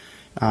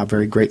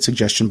 Very great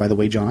suggestion, by the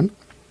way, John.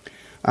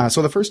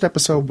 So the first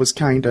episode was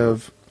kind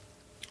of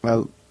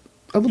a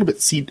little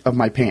bit seat of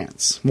my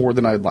pants, more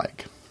than I'd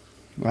like.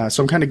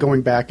 So I'm kind of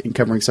going back and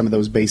covering some of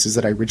those bases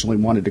that I originally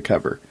wanted to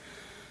cover.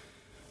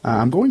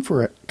 I'm going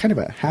for a kind of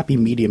a happy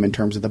medium in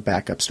terms of the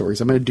backup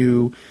stories. I'm going to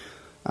do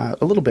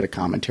a little bit of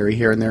commentary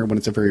here and there when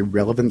it's a very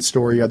relevant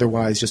story.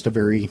 Otherwise, just a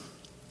very,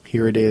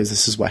 here it is,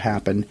 this is what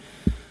happened.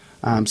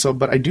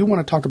 But I do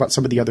want to talk about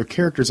some of the other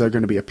characters that are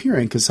going to be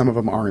appearing because some of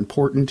them are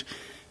important,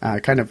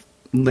 kind of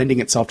lending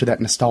itself to that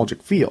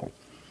nostalgic feel.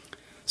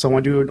 So I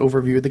want to do an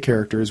overview of the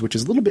characters, which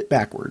is a little bit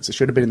backwards. It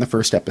should have been in the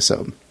first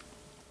episode.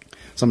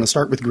 So I'm going to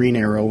start with Green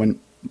Arrow, and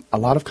a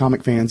lot of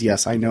comic fans,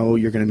 yes, I know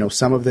you're going to know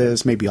some of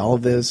this, maybe all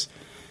of this,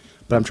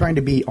 but I'm trying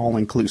to be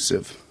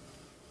all-inclusive.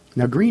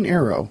 Now, Green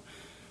Arrow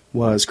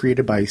was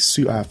created by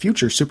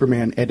future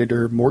Superman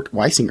editor Mort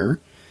Weisinger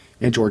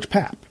and George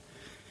Papp.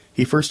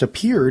 He first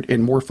appeared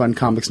in More Fun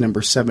Comics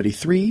number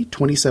 73,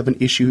 27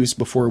 issues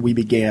before we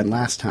began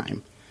last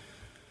time.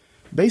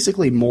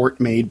 Basically, Mort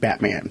made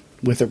Batman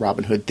with a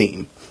Robin Hood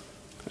theme.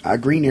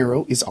 Green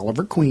Arrow is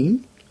Oliver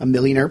Queen, a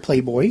millionaire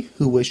playboy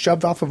who was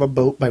shoved off of a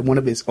boat by one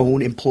of his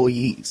own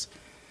employees.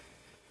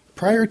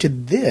 Prior to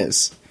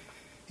this,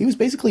 he was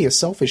basically a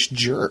selfish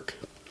jerk.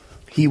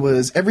 He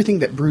was everything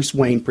that Bruce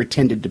Wayne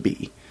pretended to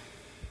be.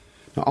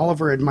 Now,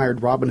 Oliver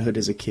admired Robin Hood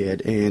as a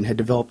kid and had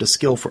developed a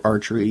skill for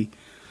archery,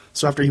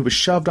 so after he was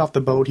shoved off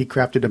the boat, he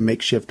crafted a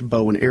makeshift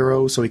bow and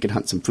arrow so he could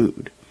hunt some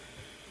food.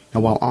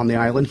 Now, while on the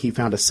island, he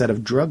found a set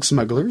of drug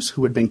smugglers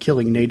who had been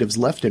killing natives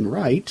left and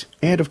right,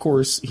 and of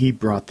course, he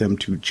brought them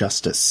to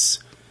justice.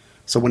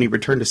 So when he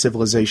returned to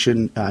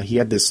civilization, he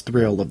had this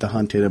thrill of the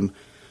hunt in him,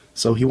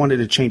 so he wanted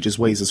to change his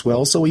ways as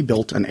well, so he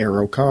built an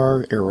arrow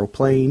car,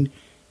 aeroplane,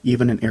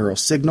 even an arrow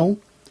signal,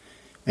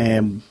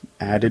 and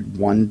added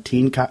one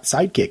teen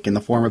sidekick in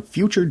the form of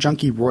future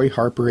junkie Roy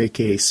Harper,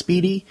 a.k.a.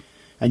 Speedy,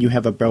 and you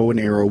have a bow and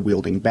arrow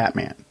wielding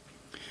Batman.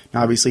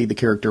 Now, obviously, the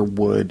character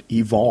would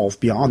evolve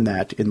beyond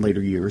that in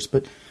later years,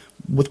 but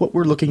with what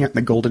we're looking at in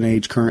the Golden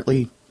Age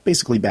currently,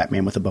 basically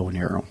Batman with a bow and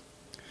arrow.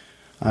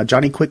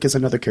 Johnny Quick is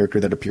another character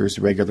that appears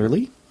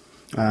regularly.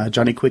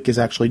 Johnny Quick is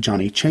actually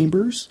Johnny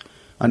Chambers,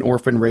 an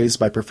orphan raised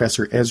by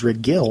Professor Ezra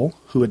Gill,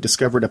 who had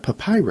discovered a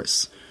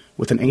papyrus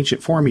with an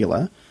ancient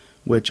formula,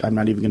 which I'm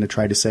not even going to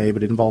try to say,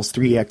 but it involves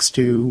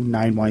 3x2,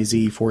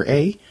 9yz,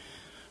 4a.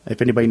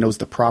 If anybody knows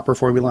the proper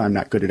formula, I'm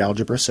not good at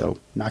algebra, so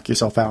knock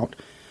yourself out.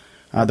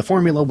 The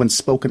formula, when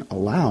spoken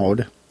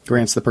aloud,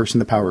 grants the person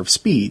the power of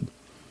speed.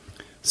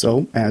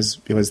 So, as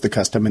it was the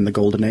custom in the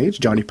Golden Age,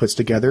 Johnny puts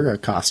together a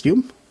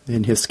costume,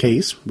 in his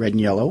case, red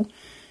and yellow,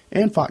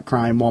 and fought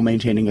crime while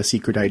maintaining a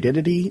secret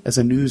identity as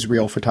a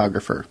newsreel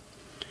photographer.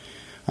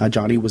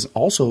 Johnny was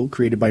also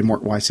created by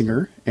Mort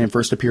Weisinger and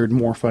first appeared in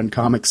More Fun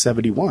Comics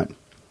 71.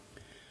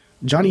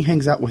 Johnny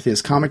hangs out with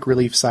his comic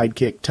relief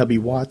sidekick Tubby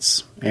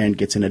Watts and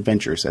gets in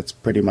adventures. That's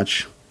pretty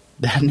much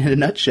that in a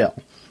nutshell.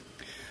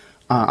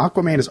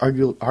 Aquaman is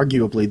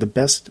arguably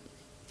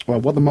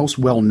the most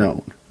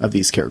well-known of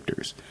these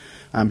characters.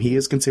 He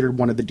is considered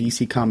one of the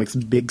DC Comics'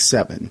 Big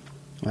Seven.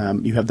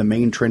 You have the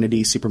main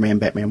trinity, Superman,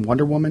 Batman,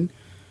 Wonder Woman.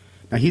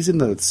 Now, he's in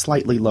the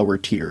slightly lower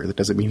tier. That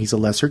doesn't mean he's a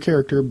lesser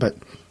character, but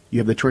you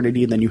have the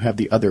Trinity, and then you have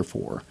the other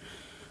four.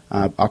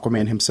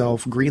 Aquaman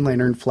himself, Green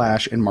Lantern,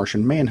 Flash, and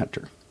Martian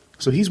Manhunter.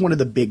 So he's one of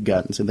the big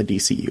guns in the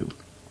DCU.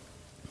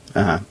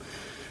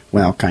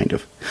 Well, kind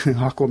of.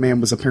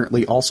 Aquaman was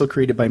apparently also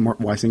created by Mort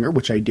Weisinger,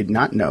 which I did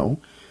not know,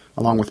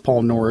 along with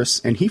Paul Norris,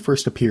 and he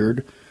first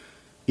appeared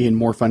in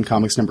More Fun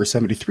Comics number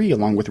 73,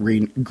 along with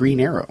Green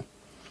Arrow.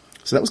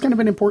 So that was kind of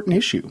an important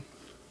issue.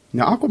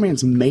 Now,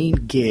 Aquaman's main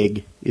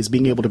gig is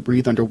being able to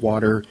breathe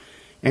underwater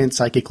and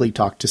psychically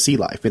talk to sea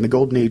life. In the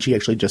Golden Age, he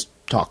actually just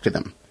talked to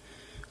them.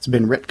 It's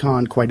been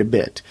retconned quite a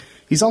bit.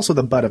 He's also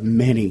the butt of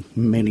many,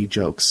 many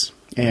jokes.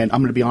 And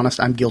I'm going to be honest,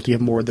 I'm guilty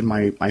of more than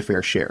my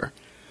fair share.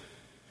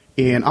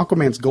 In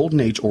Aquaman's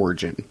Golden Age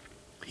origin,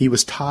 he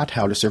was taught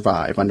how to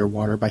survive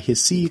underwater by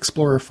his sea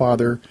explorer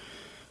father,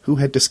 who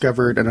had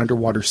discovered an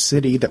underwater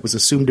city that was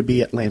assumed to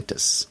be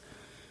Atlantis.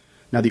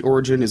 Now, the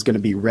origin is going to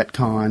be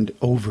retconned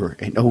over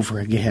and over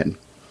again.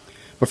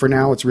 But for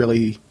now,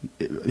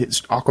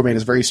 Aquaman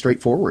is very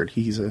straightforward.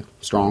 He's a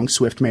strong,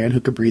 swift man who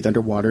can breathe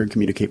underwater and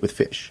communicate with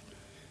fish.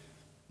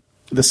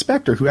 The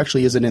Spectre, who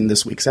actually isn't in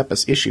this week's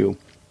issue,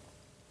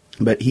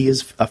 but he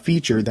is a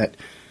feature that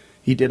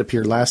he did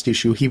appear last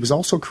issue. He was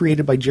also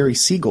created by Jerry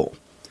Siegel,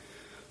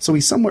 so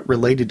he's somewhat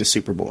related to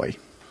Superboy.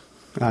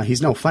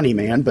 He's no funny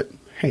man, but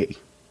hey.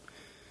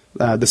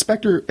 The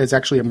Spectre is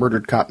actually a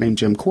murdered cop named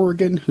Jim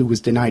Corrigan, who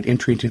was denied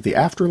entry into the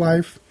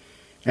afterlife,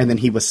 and then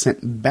he was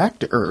sent back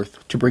to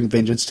Earth to bring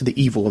vengeance to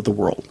the evil of the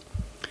world.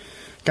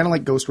 Kind of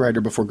like Ghost Rider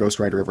before Ghost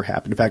Rider ever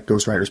happened. In fact,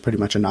 Ghost Rider is pretty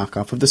much a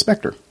knockoff of the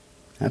Spectre.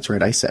 That's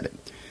right, I said it.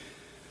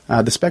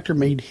 The Spectre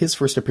made his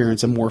first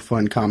appearance in More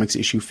Fun Comics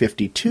issue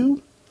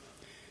 52,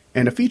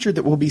 and a feature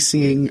that we'll be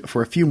seeing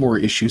for a few more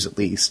issues at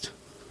least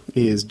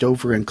is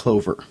Dover and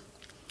Clover.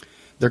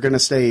 They're going to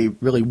stay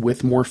really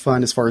with More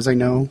Fun as far as I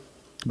know,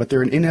 but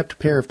they're an inept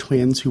pair of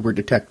twins who were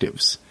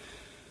detectives.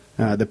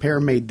 The pair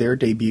made their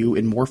debut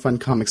in More Fun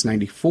Comics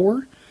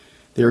 94.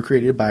 They were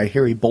created by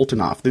Harry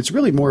Boltinoff. It's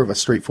really more of a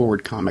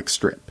straightforward comic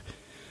strip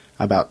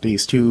about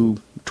these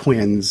two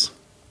twins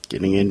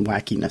getting in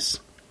wackiness.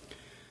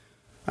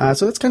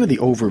 So that's kind of the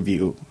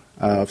overview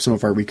of some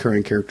of our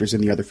recurring characters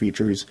in the other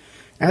features.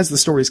 As the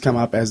stories come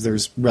up, as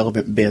there's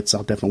relevant bits,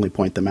 I'll definitely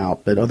point them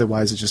out, but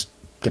otherwise it's just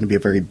going to be a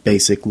very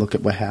basic look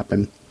at what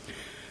happened.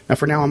 Now,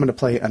 for now, I'm going to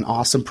play an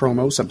awesome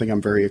promo, something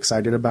I'm very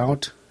excited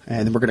about,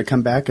 and then we're going to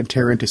come back and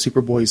tear into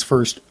Superboy's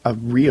first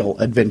real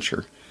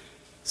adventure.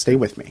 Stay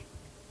with me.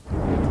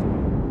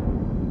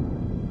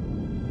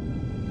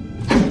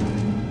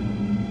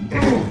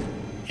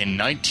 In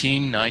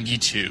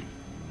 1992,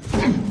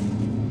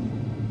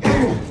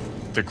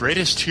 the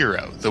greatest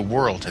hero the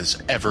world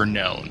has ever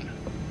known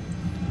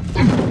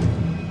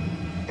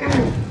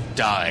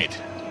died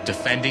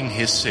defending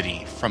his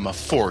city from a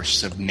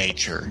force of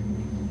nature.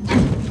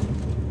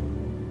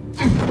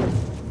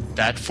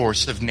 That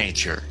force of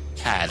nature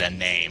had a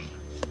name.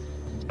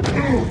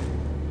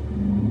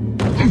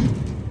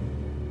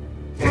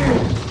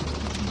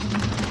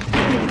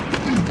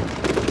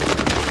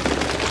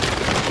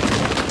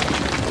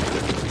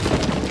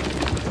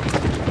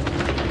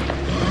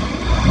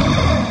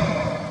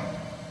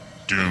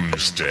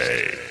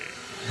 Doomsday.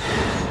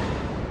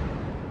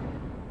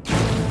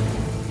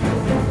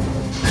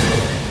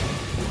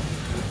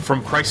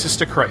 From Crisis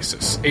to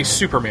Crisis, a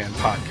Superman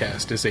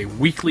podcast is a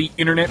weekly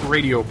internet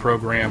radio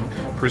program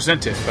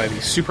presented by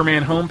the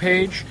Superman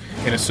homepage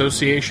in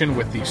association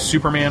with the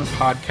Superman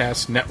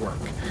Podcast Network.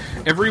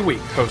 Every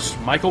week, hosts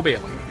Michael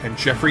Bailey and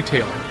Jeffrey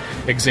Taylor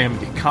examine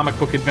the comic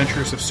book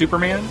adventures of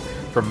Superman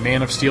from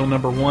Man of Steel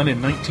number 1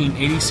 in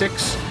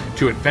 1986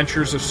 to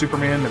Adventures of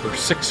Superman number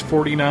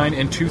 649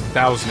 in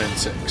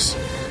 2006.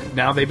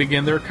 Now they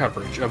begin their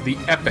coverage of the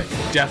epic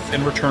Death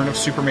and Return of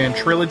Superman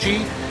trilogy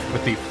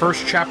with the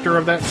first chapter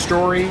of that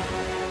story,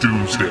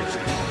 Doomsday.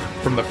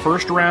 From the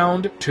first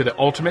round to the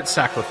ultimate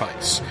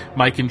sacrifice,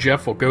 Mike and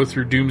Jeff will go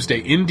through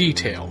Doomsday in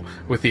detail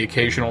with the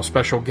occasional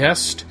special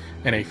guest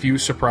and a few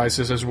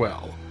surprises as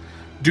well.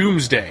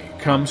 Doomsday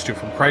comes to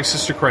From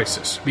Crisis to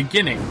Crisis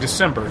beginning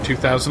December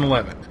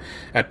 2011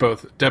 at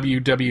both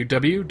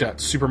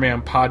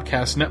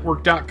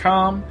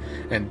www.supermanpodcastnetwork.com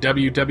and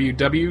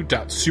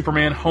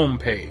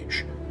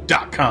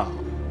www.supermanhomepage.com.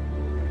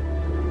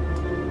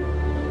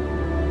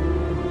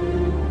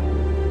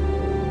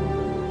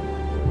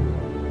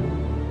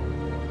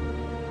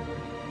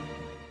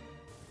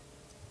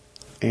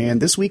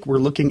 And this week we're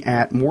looking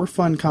at More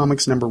Fun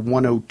Comics number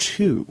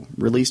 102,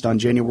 released on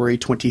January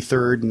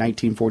 23rd,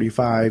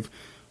 1945,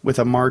 with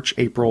a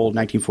March-April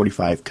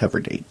 1945 cover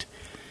date.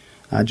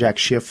 Jack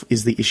Schiff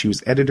is the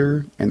issue's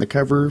editor, and the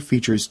cover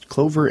features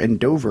Clover and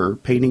Dover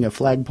painting a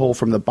flagpole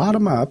from the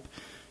bottom up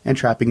and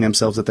trapping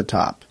themselves at the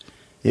top.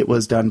 It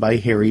was done by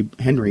Henry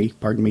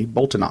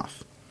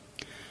Boltinoff.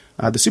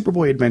 The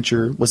Superboy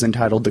adventure was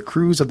entitled The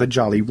Cruise of the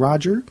Jolly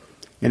Roger,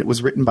 and it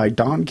was written by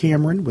Don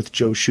Cameron with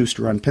Joe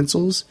Shuster on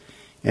pencils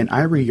and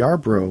Ira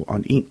Yarbrough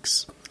on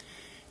inks.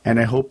 And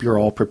I hope you're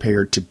all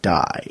prepared to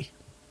die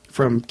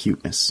from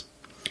cuteness.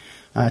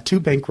 Two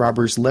bank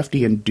robbers,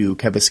 Lefty and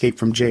Duke, have escaped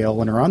from jail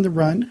and are on the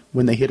run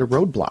when they hit a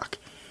roadblock.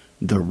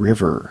 The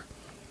river.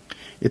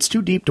 It's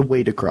too deep to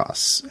wade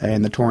across,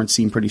 and the torrents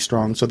seem pretty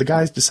strong, so the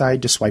guys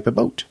decide to swipe a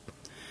boat.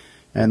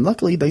 And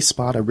luckily they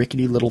spot a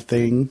rickety little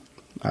thing,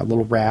 a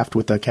little raft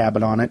with a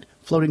cabin on it,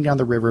 floating down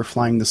the river,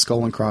 flying the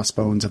skull and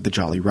crossbones of the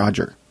Jolly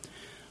Roger.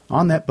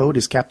 On that boat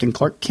is Captain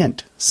Clark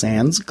Kent,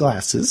 sans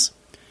glasses,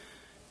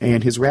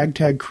 and his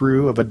ragtag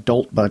crew of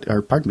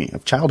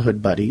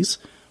childhood buddies.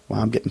 Wow,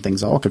 I'm getting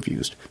things all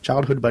confused.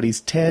 Childhood buddies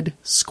Ted,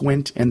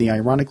 Squint, and the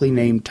ironically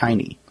named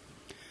Tiny.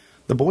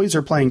 The boys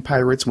are playing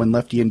pirates when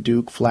Lefty and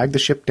Duke flag the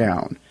ship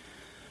down.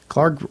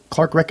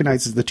 Clark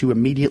recognizes the two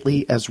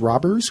immediately as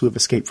robbers who have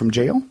escaped from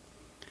jail,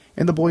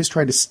 and the boys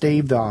try to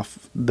stave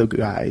off the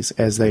guys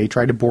as they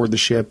try to board the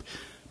ship,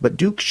 but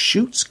Duke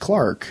shoots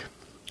Clark,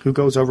 who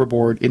goes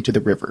overboard into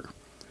the river.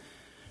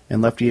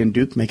 And Lefty and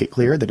Duke make it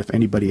clear that if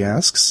anybody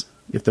asks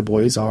if the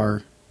boys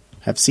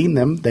have seen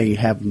them, they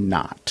have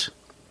not.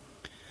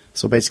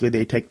 So basically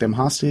they take them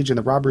hostage, and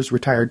the robbers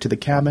retire to the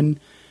cabin,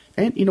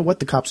 and you know what?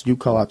 The cops do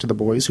call out to the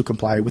boys, who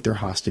comply with their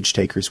hostage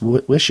takers'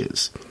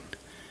 wishes.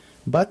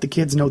 But the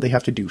kids know they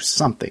have to do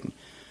something.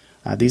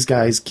 These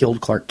guys killed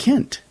Clark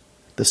Kent,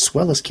 the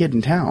swellest kid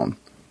in town.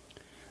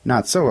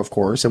 Not so, of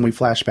course, and we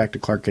flash back to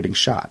Clark getting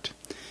shot.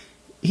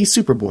 He's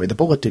Superboy. The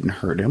bullet didn't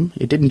hurt him.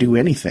 It didn't do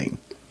anything.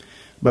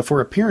 But for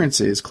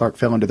appearances, Clark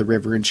fell into the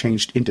river and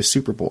changed into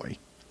Superboy.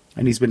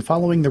 And he's been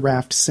following the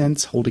raft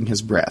since, holding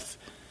his breath.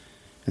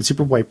 And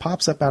Superboy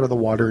pops up out of the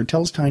water and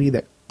tells Tiny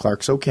that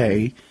Clark's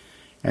okay,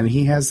 and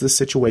he has the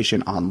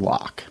situation on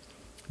lock.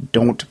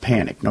 Don't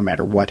panic, no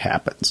matter what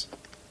happens.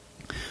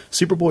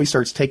 Superboy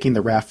starts taking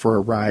the raft for a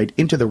ride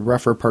into the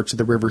rougher parts of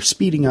the river,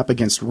 speeding up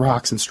against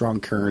rocks and strong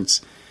currents.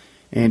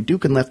 And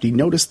Duke and Lefty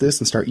notice this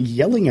and start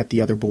yelling at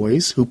the other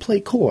boys, who play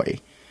coy.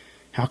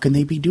 How can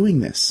they be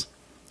doing this?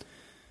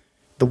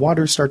 The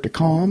waters start to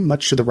calm,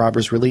 much to the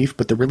robbers' relief,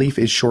 but the relief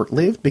is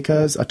short-lived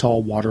because a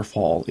tall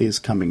waterfall is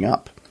coming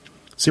up.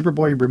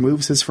 Superboy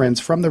removes his friends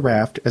from the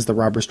raft as the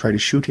robbers try to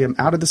shoot him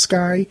out of the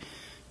sky,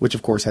 which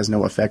of course has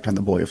no effect on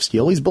the Boy of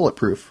Steel. He's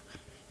bulletproof.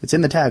 It's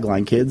in the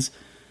tagline, kids.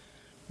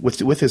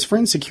 With his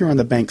friends secure on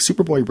the bank,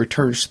 Superboy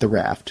returns to the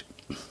raft.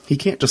 He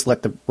can't just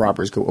let the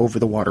robbers go over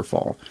the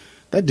waterfall.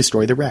 That'd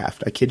destroy the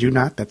raft. I kid you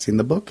not, that's in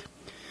the book.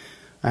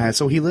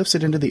 So he lifts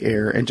it into the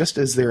air, and just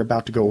as they're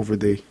about to go over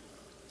the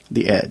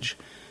edge,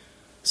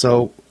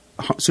 so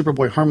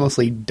Superboy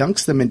harmlessly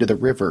dunks them into the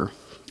river,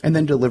 and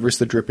then delivers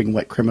the dripping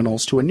wet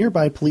criminals to a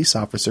nearby police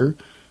officer,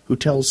 who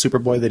tells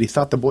Superboy that he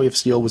thought the Boy of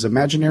Steel was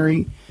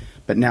imaginary,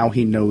 but now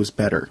he knows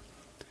better.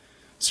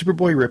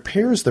 Superboy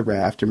repairs the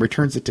raft and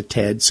returns it to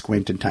Ted,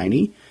 Squint, and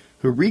Tiny,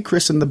 who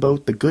rechristen the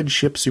boat the Good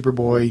Ship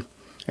Superboy,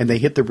 and they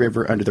hit the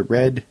river under the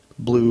red,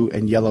 blue,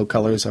 and yellow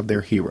colors of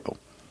their hero.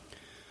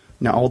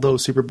 Now, although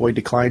Superboy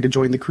declined to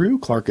join the crew,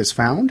 Clark is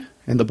found,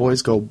 and the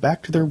boys go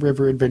back to their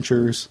river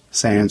adventures,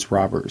 sans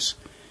robbers.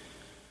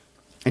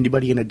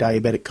 Anybody in a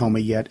diabetic coma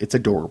yet? It's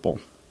adorable.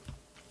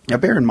 Now,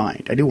 bear in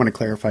mind, I do want to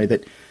clarify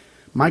that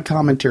my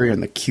commentary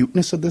on the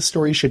cuteness of this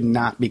story should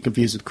not be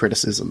confused with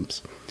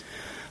criticisms.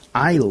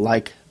 I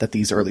like that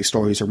these early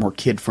stories are more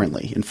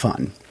kid-friendly and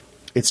fun.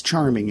 It's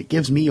charming. It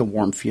gives me a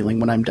warm feeling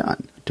when I'm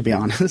done, to be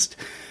honest.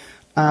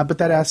 But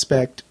that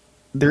aspect,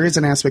 there is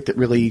an aspect that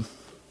really,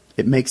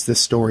 it makes this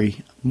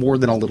story more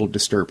than a little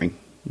disturbing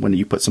when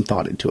you put some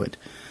thought into it.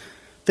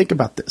 Think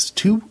about this.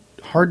 Two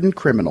hardened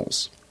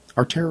criminals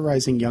are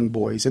terrorizing young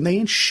boys, and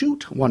they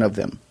shoot one of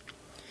them.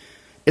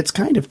 It's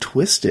kind of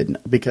twisted,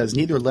 because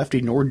neither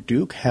Lefty nor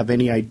Duke have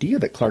any idea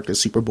that Clark is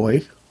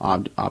Superboy,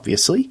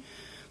 obviously.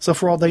 So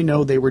for all they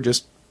know, they were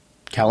just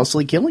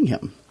callously killing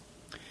him.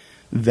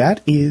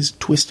 That is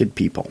twisted,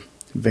 people.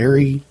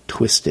 Very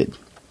twisted.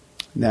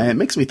 Now, it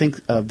makes me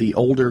think of the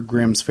older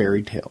Grimm's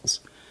fairy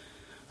tales.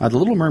 The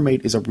Little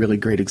Mermaid is a really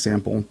great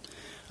example.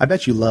 I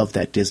bet you love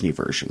that Disney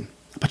version.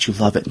 I bet you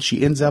love it. And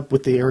she ends up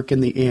with the Eric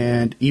in the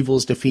end.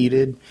 Evil's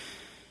defeated.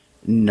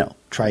 No.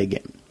 Try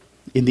again.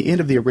 In the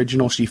end of the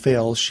original, she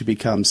fails. She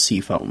becomes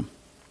Seafoam.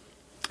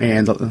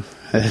 And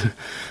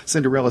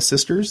Cinderella's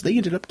sisters, they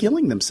ended up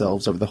killing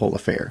themselves over the whole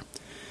affair.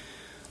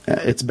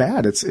 It's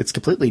bad. It's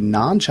completely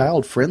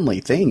non-child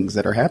friendly things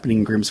that are happening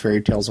in Grimm's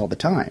fairy tales all the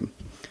time.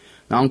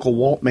 Now, Uncle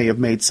Walt may have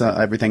made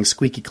everything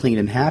squeaky clean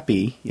and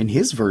happy in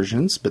his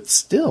versions, but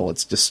still,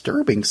 it's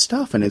disturbing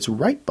stuff, and it's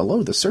right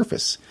below the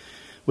surface,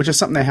 which is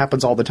something that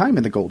happens all the time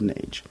in the Golden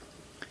Age.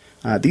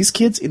 These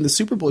kids in the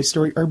Superboy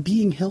story are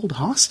being held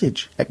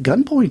hostage at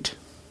gunpoint.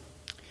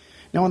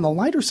 Now, on the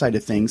lighter side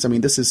of things, I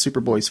mean, this is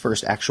Superboy's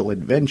first actual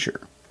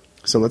adventure.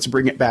 So let's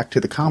bring it back to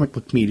the comic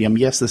book medium.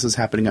 Yes, this is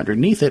happening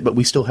underneath it, but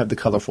we still have the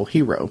colorful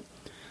hero.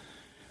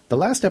 The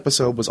last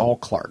episode was all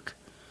Clark.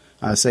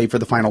 Save for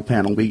the final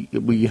panel,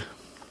 we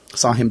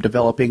saw him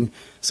developing.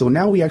 So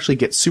now we actually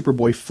get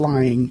Superboy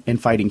flying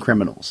and fighting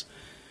criminals.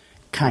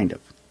 Kind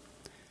of.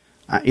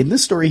 In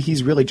this story,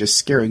 he's really just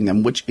scaring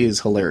them, which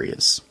is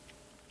hilarious.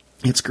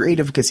 It's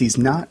creative because he's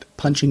not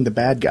punching the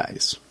bad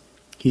guys.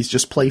 He's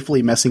just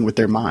playfully messing with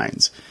their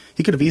minds.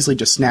 He could have easily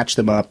just snatched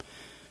them up,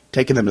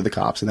 taken them to the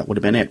cops, and that would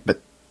have been it, but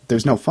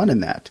there's no fun in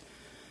that.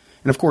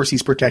 And of course,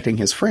 he's protecting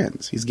his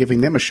friends. He's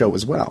giving them a show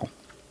as well.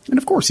 And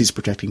of course, he's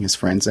protecting his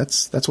friends.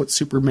 That's what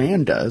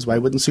Superman does. Why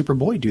wouldn't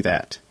Superboy do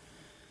that?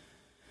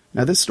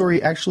 Now, this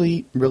story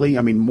actually really,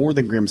 I mean, more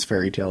than Grimm's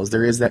fairy tales,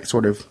 there is that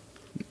sort of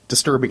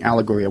disturbing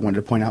allegory I wanted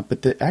to point out,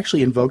 but that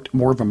actually invoked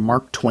more of a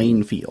Mark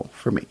Twain feel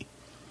for me,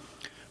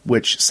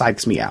 which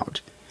psychs me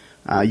out.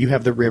 You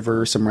have the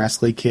river, some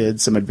rascally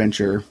kids, some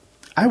adventure.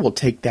 I will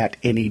take that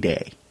any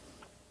day.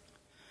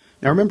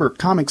 Now remember,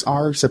 comics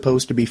are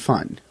supposed to be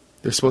fun.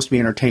 They're supposed to be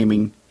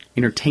entertaining,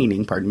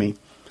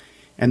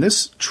 and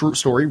this true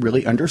story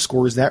really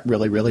underscores that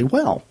really, really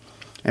well.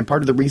 And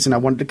part of the reason I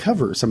wanted to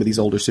cover some of these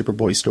older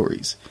Superboy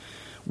stories.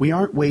 We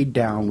aren't weighed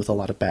down with a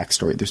lot of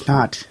backstory.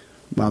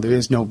 There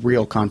is no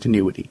real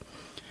continuity.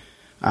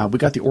 We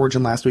got the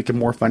origin last week in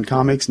More Fun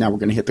Comics. Now we're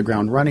going to hit the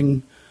ground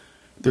running.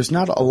 There's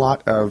not a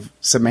lot of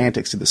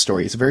semantics to the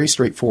story. It's very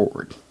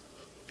straightforward.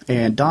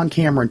 And Don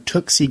Cameron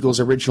took Siegel's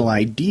original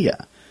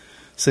idea,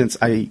 since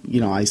I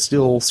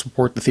still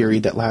support the theory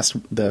that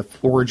the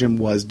origin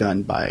was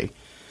done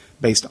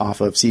based off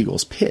of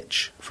Siegel's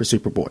pitch for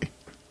Superboy.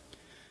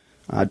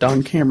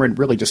 Don Cameron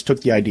really just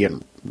took the idea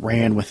and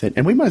ran with it.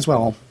 And we might as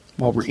well,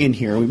 while we're in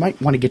here, we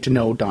might want to get to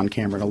know Don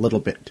Cameron a little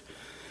bit.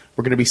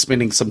 We're going to be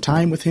spending some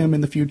time with him in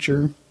the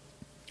future.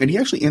 And he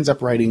actually ends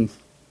up writing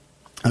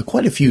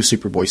quite a few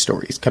Superboy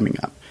stories coming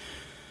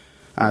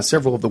up.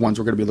 Several of the ones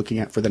we're going to be looking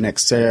at for the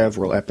next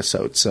several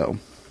episodes. So,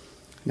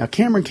 now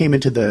Cameron came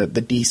into the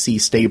DC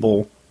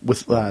stable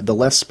with the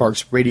Les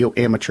Sparks radio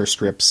amateur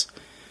strips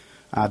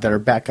that are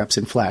backups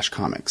in Flash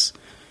Comics.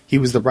 He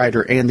was the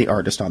writer and the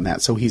artist on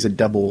that, so he's a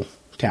double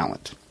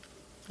talent.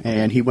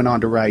 And he went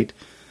on to write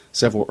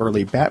several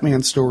early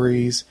Batman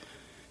stories.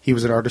 He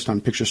was an artist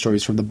on picture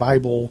stories from the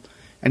Bible,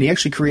 and he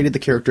actually created the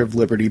character of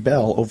Liberty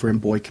Bell over in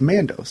Boy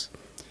Commandos.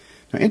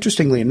 Now,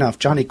 interestingly enough,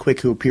 Johnny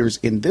Quick, who appears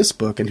in this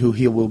book and who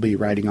he will be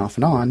writing off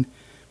and on,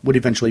 would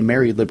eventually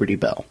marry Liberty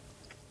Bell.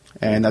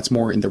 And that's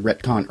more in the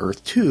retcon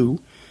Earth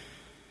 2,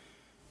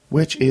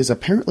 which is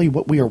apparently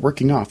what we are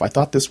working off. I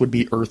thought this would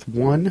be Earth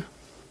 1,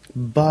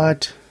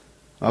 but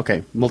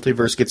okay,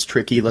 multiverse gets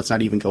tricky. Let's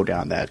not even go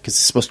down that, because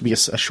it's supposed to be a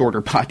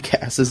shorter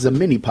podcast. This is a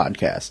mini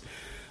podcast.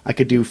 I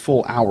could do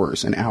full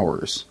hours and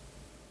hours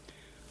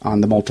on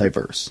the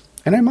multiverse,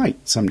 and I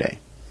might someday.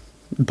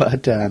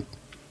 But,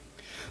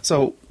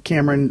 so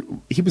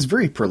Cameron, he was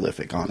very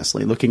prolific,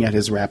 honestly. Looking at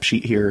his rap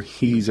sheet here,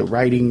 he's a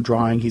writing,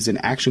 drawing, he's in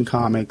Action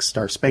Comics,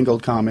 Star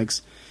Spangled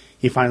Comics.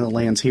 He finally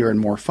lands here in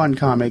More Fun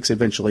Comics,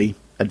 eventually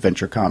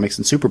Adventure Comics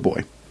and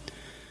Superboy.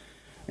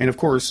 And of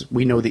course,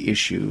 we know the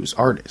issue's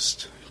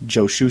artist,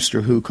 Joe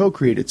Shuster, who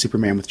co-created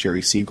Superman with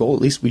Jerry Siegel.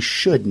 At least we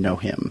should know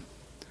him.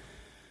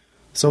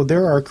 So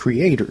there are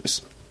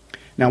creators.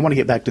 Now, I want to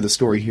get back to the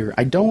story here.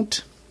 I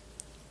don't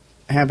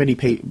have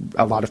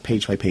a lot of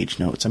page-by-page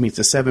notes. I mean, it's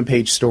a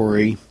 7-page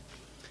story.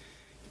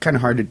 Kind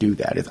of hard to do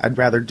that. I'd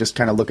rather just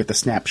kind of look at the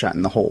snapshot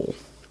in the whole.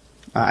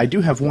 I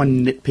do have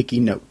one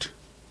nitpicky note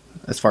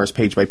as far as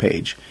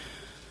page-by-page.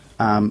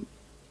 And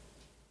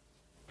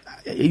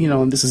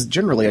this is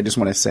generally, I just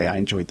want to say I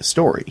enjoyed the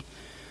story.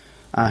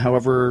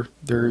 However,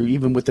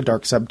 even with the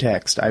dark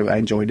subtext, I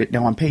enjoyed it.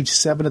 Now, on page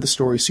 7 of the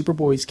story,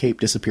 Superboy's cape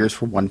disappears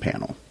for one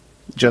panel.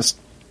 Just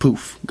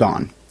poof,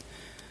 gone.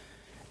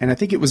 And I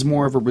think it was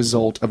more of a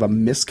result of a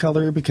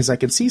miscolor, because I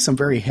can see some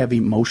very heavy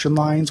motion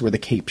lines where the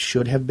cape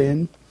should have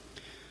been.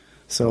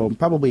 So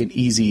probably an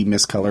easy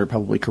miscolor,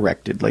 probably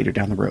corrected later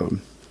down the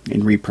road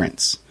in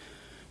reprints.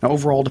 Now,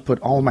 overall, to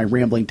put all my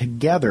rambling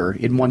together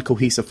in one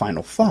cohesive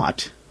final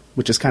thought,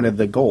 which is kind of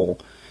the goal,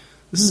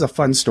 this is a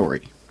fun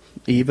story.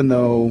 Even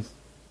though,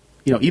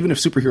 even if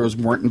superheroes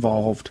weren't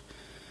involved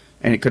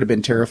and it could have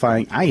been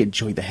terrifying, I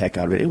enjoyed the heck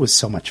out of it. It was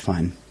so much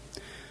fun.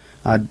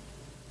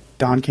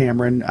 Don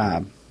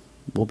Cameron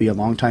will be a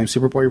longtime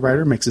Superboy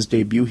writer, makes his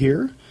debut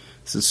here.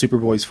 This is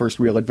Superboy's first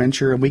real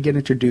adventure, and we get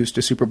introduced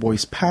to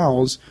Superboy's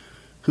pals,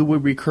 who will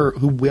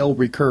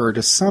recur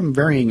to some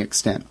varying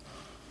extent,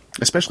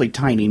 especially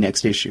Tiny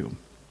next issue.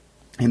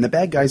 And the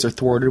bad guys are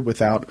thwarted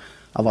without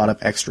a lot of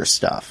extra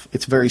stuff.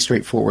 It's very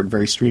straightforward,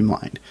 very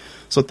streamlined.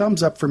 So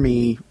thumbs up for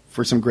me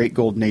for some great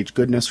Golden Age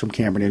goodness from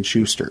Cameron and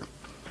Shuster.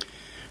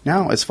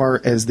 Now, as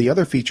far as the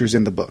other features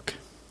in the book,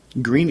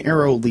 Green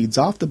Arrow leads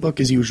off the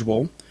book as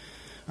usual.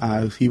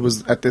 He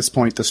was, at this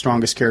point, the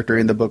strongest character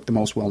in the book, the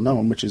most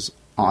well-known, which is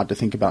odd to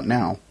think about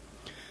now.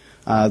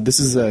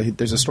 There's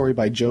a story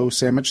by Joe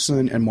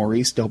Samachson and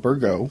Maurice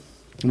Delbergo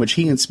in which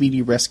he and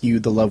Speedy rescue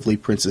the lovely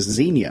Princess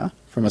Xenia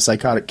from a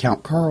psychotic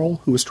Count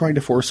Carl who was trying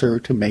to force her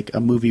to make a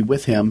movie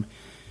with him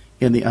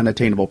in The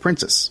Unattainable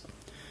Princess.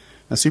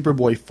 Now,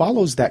 Superboy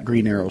follows that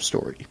Green Arrow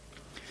story.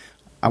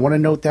 I want to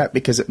note that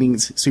because it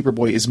means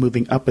Superboy is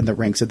moving up in the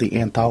ranks of the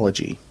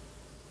anthology.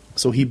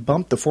 So he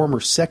bumped the former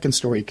second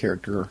story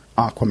character,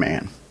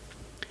 Aquaman.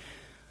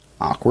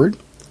 Awkward.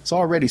 So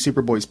already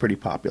Superboy's pretty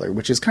popular,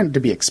 which is kind of to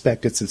be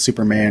expected since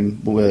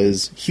Superman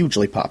was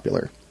hugely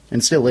popular,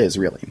 and still is,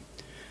 really.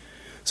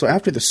 So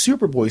after the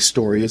Superboy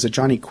story is a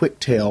Johnny Quick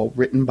tale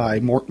written by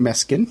Mort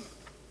Meskin,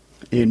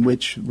 in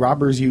which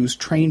robbers use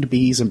trained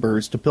bees and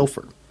birds to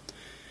pilfer.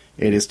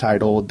 It is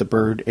titled The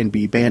Bird and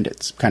Bee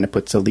Bandits. Kind of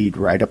puts the lead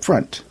right up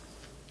front.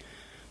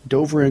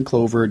 Dover and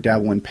Clover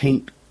dabble in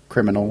paint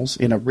criminals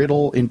in A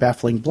Riddle in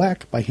Baffling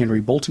Black by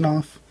Henry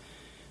Boltinoff.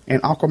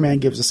 And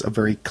Aquaman gives us a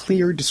very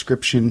clear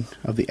description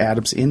of the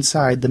atoms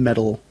inside the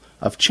metal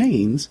of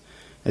chains,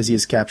 as he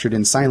is captured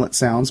in Silent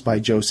Sounds by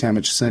Joe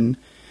Samachson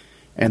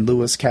and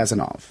Louis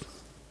Kazanov.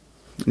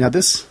 Now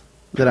this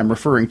that I'm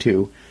referring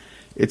to,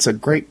 it's a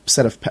great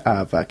set of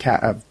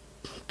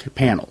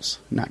panels,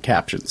 not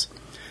captions,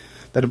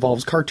 that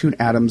involves cartoon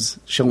atoms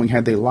showing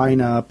how they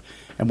line up,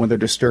 and when they're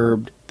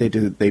disturbed,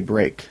 they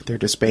break. They're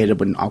dissipated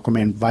when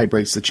Aquaman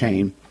vibrates the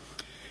chain.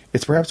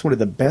 It's perhaps one of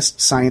the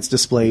best science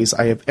displays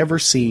I have ever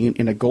seen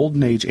in a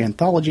Golden Age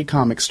anthology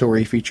comic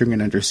story featuring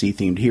an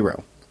undersea-themed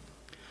hero.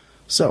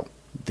 So,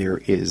 there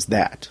is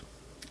that.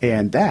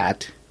 And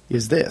that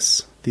is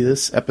this.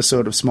 This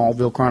episode of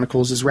Smallville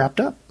Chronicles is wrapped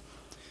up.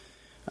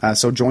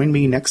 So join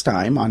me next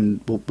time,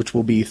 which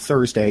will be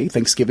Thursday,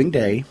 Thanksgiving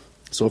Day.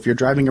 So if you're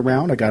driving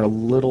around, I got a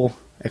little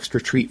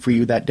extra treat for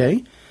you that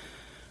day.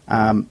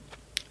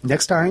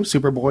 Next time,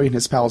 Superboy and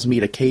his pals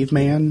meet a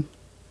caveman,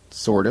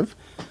 sort of.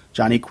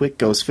 Johnny Quick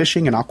goes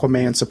fishing and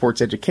Aquaman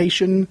supports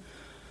education.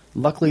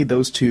 Luckily,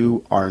 those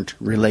two aren't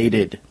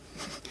related.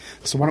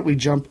 So why don't we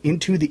jump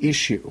into the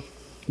issue,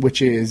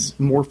 which is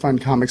More Fun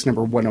Comics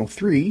number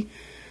 103,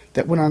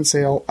 that went on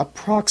sale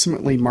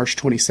approximately March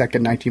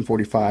 22nd,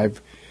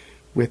 1945,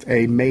 with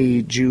a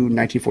May-June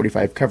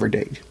 1945 cover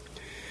date.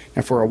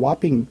 Now, for a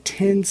whopping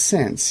 10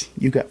 cents,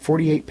 you got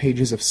 48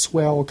 pages of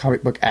swell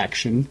comic book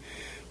action,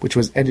 which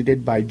was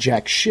edited by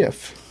Jack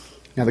Schiff.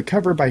 Now, the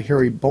cover by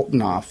Harry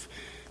Boltinoff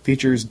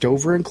features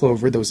Dover and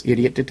Clover, those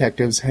idiot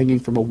detectives,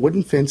 hanging from a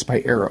wooden fence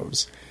by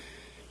arrows.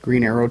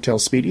 Green Arrow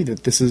tells Speedy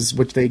that this is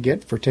what they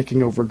get for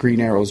taking over Green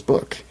Arrow's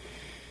book.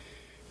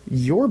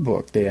 Your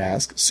book, they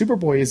ask,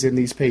 Superboy is in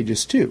these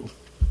pages too.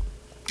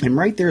 And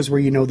right there is where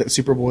you know that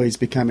Superboy is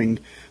becoming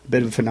a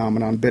bit of a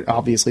phenomenon, but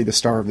obviously the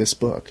star of this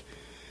book.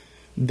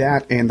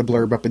 That and the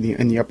blurb up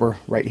in the upper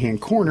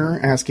right-hand corner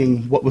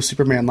asking what was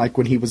Superman like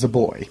when he was a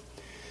boy.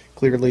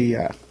 Clearly,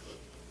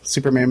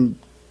 Superman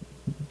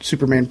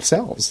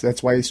sells.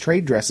 That's why his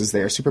trade dress is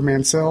there.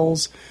 Superman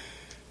sells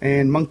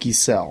and monkeys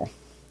sell.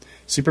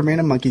 Superman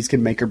and monkeys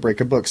can make or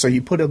break a book. So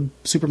you put a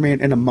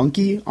Superman and a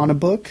monkey on a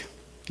book,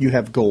 you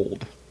have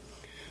gold.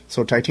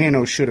 So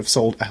Titano should have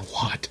sold a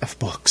lot of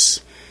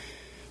books.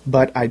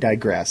 But I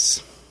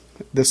digress.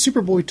 The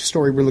Superboy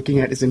story we're looking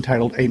at is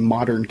entitled A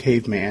Modern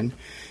Caveman.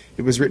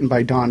 It was written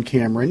by Don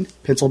Cameron,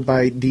 penciled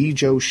by D.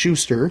 Joe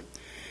Shuster,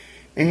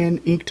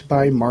 and inked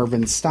by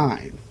Marvin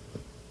Stein.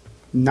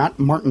 Not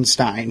Martin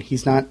Stein.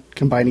 He's not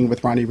combining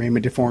with Ronnie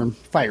Raymond to form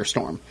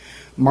Firestorm.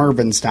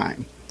 Marvin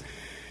Stein.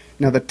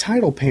 Now, the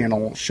title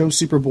panel shows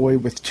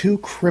Superboy with two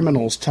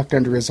criminals tucked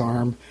under his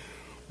arm,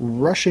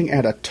 rushing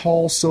at a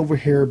tall,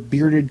 silver-haired,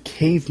 bearded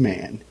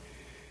caveman.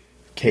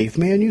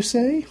 Caveman, you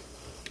say?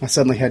 I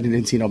suddenly had an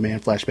Encino Man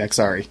flashback,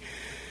 sorry.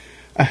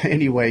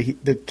 Anyway,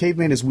 the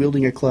caveman is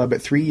wielding a club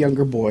at three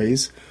younger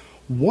boys,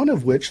 one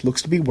of which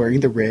looks to be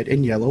wearing the red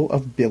and yellow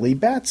of Billy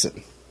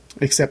Batson.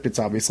 Except it's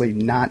obviously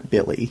not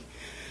Billy,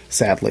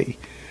 sadly.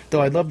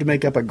 Though I'd love to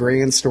make up a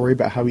grand story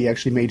about how he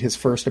actually made his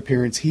first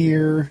appearance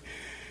here.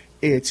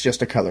 It's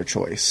just a color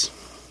choice.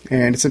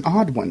 And it's an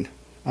odd one.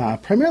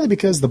 Primarily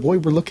because the boy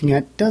we're looking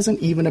at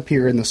doesn't even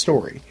appear in the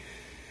story,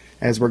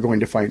 as we're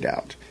going to find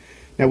out.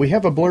 Now, we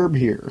have a blurb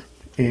here,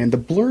 and the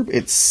blurb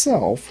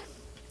itself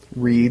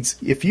reads,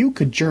 if you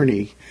could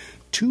journey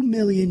 2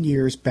 million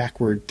years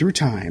backward through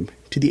time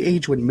to the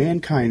age when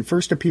mankind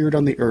first appeared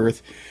on the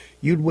Earth,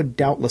 you would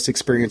doubtless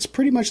experience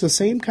pretty much the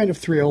same kind of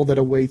thrill that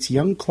awaits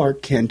young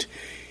Clark Kent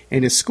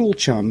and his school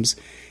chums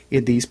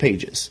in these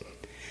pages.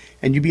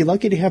 And you'd be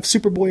lucky to have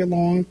Superboy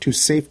along to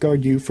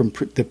safeguard you from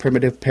the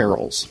primitive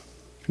perils.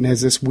 And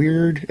has this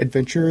weird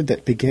adventure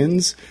that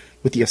begins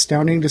with the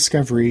astounding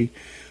discovery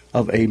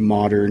of a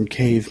modern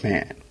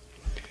caveman.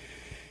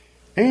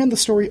 And the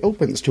story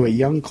opens to a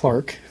young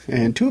Clark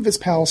and two of his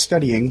pals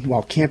studying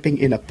while camping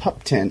in a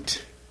pup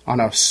tent on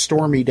a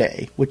stormy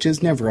day, which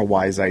is never a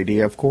wise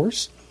idea, of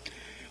course.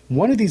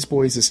 One of these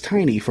boys is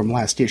Tiny from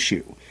last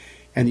issue,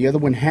 and the other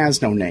one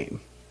has no name.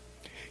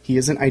 He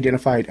isn't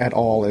identified at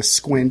all as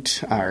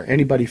Squint or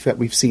anybody that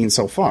we've seen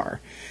so far.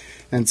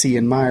 And see,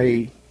 in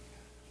my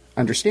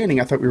understanding,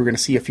 I thought we were going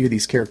to see a few of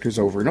these characters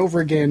over and over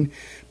again,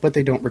 but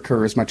they don't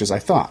recur as much as I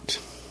thought,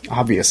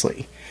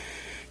 obviously.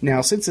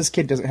 Now, since this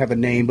kid doesn't have a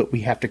name, but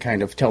we have to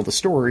kind of tell the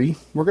story,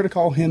 we're going to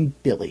call him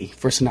Billy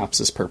for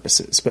synopsis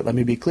purposes. But let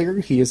me be clear,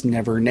 he is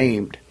never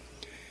named.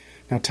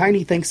 Now,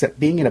 Tiny thinks that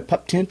being in a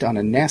pup tent on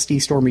a nasty,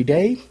 stormy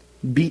day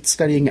beats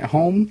studying at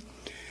home,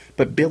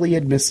 but Billy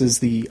admits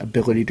the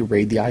ability to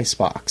raid the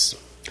icebox.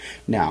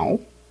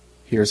 Now,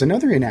 here's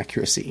another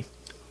inaccuracy.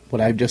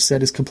 What I've just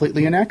said is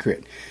completely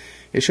inaccurate.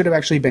 It should have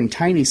actually been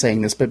Tiny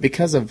saying this, but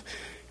because of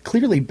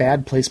clearly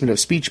bad placement of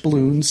speech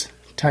balloons,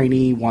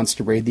 Tiny wants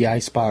to raid the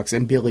icebox,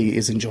 and Billy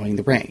is enjoying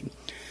the rain.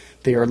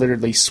 They are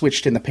literally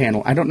switched in the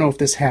panel. I don't know if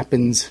this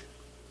happens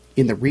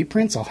in the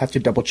reprints. I'll have to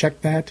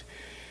double-check that.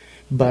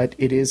 But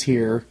it is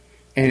here,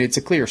 and it's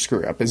a clear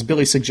screw-up, as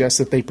Billy suggests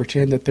that they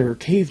pretend that they're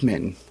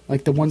cavemen,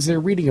 like the ones they're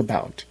reading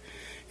about,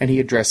 and he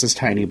addresses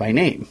Tiny by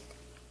name.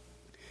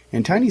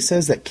 And Tiny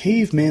says that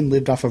cavemen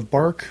lived off of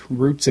bark,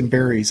 roots, and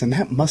berries, and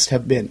that must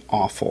have been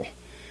awful.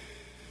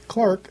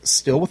 Clark,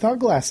 still without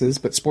glasses,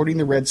 but sporting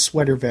the red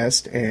sweater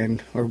vest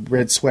or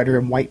red sweater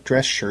and white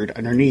dress shirt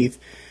underneath,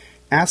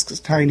 asks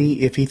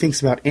Tiny if he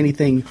thinks about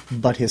anything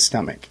but his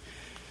stomach.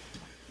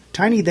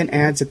 Tiny then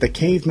adds that the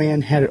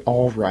caveman had it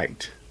all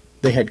right.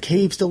 They had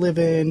caves to live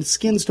in,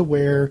 skins to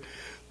wear,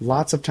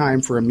 lots of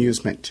time for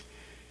amusement.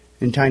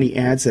 And Tiny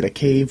adds that a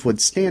cave would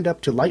stand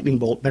up to lightning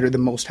bolt better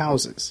than most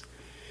houses.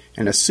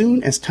 And as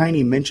soon as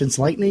Tiny mentions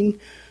lightning,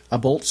 a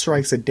bolt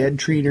strikes a dead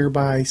tree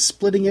nearby,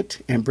 splitting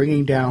it and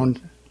bringing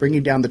down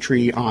the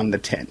tree on the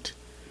tent.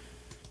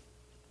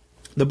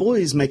 The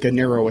boys make a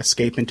narrow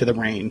escape into the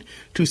rain.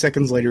 2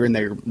 seconds later, and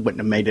they wouldn't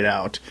have made it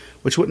out,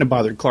 which wouldn't have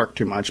bothered Clark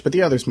too much, but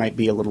the others might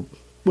be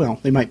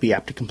they might be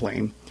apt to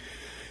complain.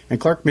 And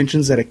Clark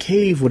mentions that a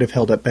cave would have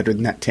held up better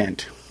than that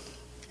tent.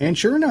 And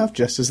sure enough,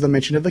 just as the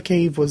mention of the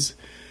cave was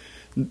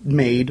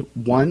made,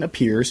 one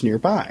appears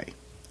nearby.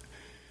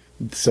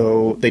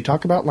 So they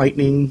talk about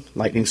lightning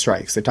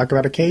strikes. They talk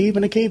about a cave,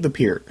 and a cave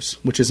appears,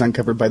 which is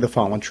uncovered by the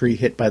fallen tree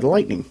hit by the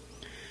lightning.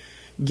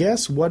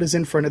 Guess what is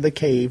in front of the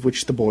cave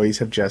which the boys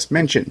have just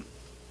mentioned?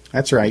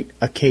 That's right,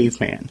 a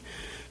caveman,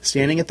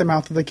 standing at the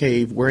mouth of the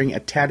cave wearing a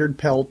tattered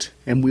pelt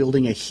and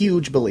wielding a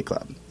huge billy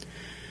club.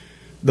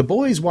 The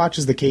boys watch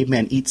as the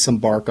caveman eats some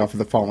bark off of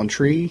the fallen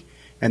tree,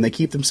 and they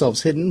keep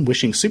themselves hidden,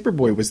 wishing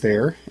Superboy was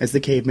there, as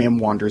the caveman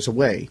wanders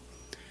away.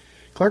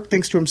 Clark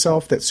thinks to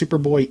himself that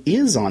Superboy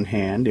is on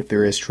hand if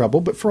there is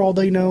trouble, but for all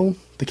they know,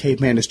 the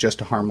caveman is just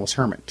a harmless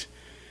hermit.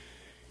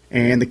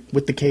 And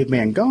with the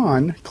caveman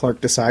gone, Clark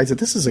decides that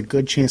this is a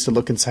good chance to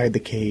look inside the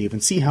cave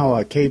and see how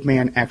a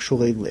caveman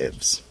actually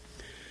lives.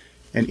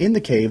 And in the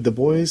cave, the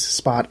boys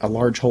spot a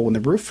large hole in the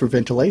roof for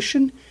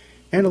ventilation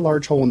and a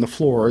large hole in the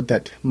floor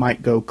that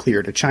might go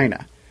clear to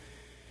China.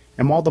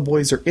 And while the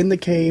boys are in the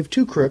cave,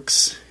 two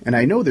crooks, and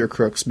I know they're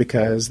crooks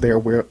because they're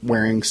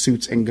wearing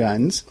suits and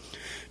guns,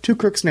 two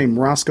crooks named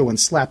Roscoe and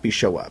Slappy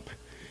show up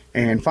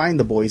and find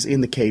the boys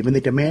in the cave, and they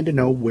demand to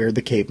know where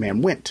the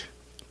caveman went,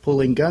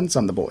 pulling guns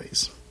on the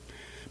boys,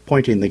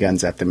 pointing the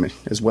guns at them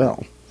as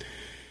well,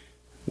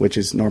 which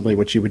is normally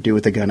what you would do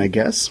with a gun, I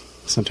guess.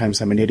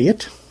 Sometimes I'm an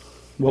idiot.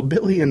 Well,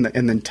 Billy and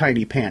then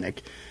Tiny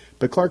panic,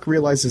 but Clark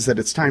realizes that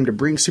it's time to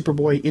bring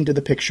Superboy into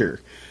the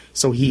picture,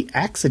 so he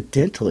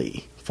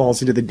accidentally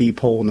falls into the deep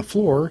hole in the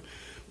floor,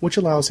 which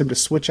allows him to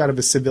switch out of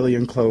his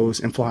civilian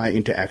clothes and fly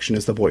into action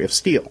as the Boy of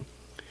Steel.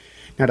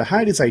 Now, to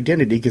hide his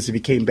identity, because if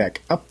he came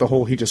back up the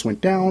hole he just went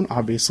down,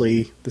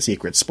 obviously the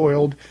secret's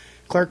spoiled,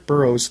 Clark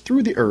burrows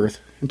through the earth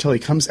until he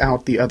comes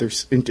out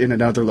in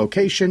another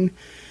location,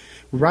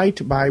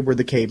 right by where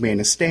the caveman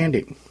is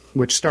standing,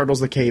 which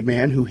startles the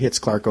caveman, who hits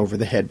Clark over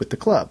the head with the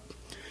club.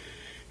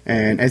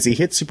 And as he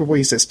hits Superboy,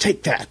 he says,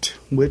 "Take that,"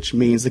 which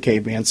means the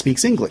caveman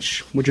speaks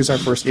English, which is our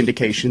first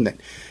indication that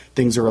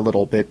things are a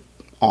little bit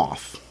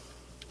off.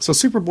 So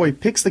Superboy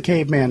picks the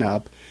caveman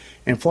up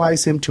and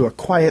flies him to a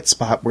quiet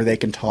spot where they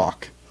can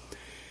talk.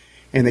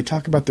 And they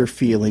talk about their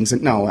feelings.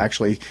 And no,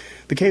 actually,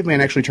 the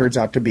caveman actually turns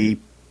out to be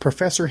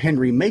Professor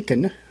Henry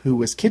Macon, who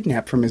was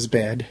kidnapped from his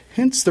bed,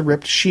 hence the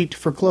ripped sheet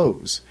for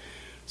clothes.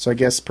 So I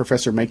guess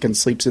Professor Macon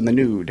sleeps in the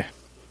nude.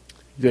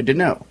 Good to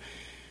know.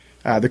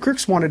 The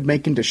crooks wanted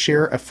Macon to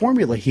share a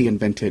formula he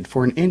invented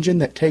for an engine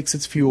that takes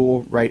its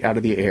fuel right out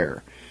of the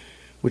air,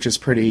 which is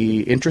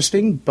pretty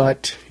interesting,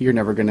 but you're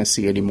never going to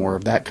see any more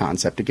of that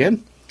concept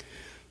again.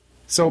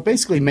 So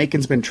basically,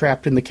 Macon's been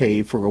trapped in the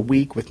cave for a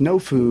week with no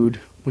food,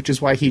 which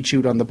is why he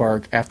chewed on the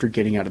bark after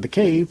getting out of the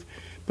cave,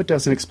 but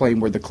doesn't explain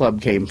where the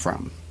club came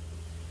from.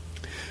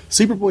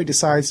 Superboy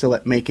decides to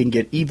let Macon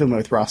get even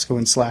with Roscoe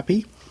and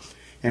Slappy,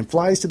 and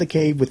flies to the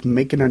cave with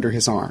Macon under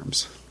his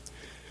arms.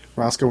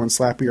 Roscoe and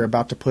Slappy are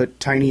about to put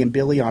Tiny and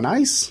Billy on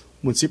ice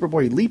when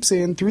Superboy leaps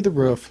in through the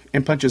roof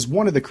and punches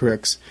one of the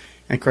crooks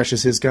and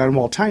crushes his gun,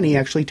 while Tiny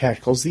actually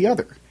tackles the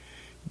other.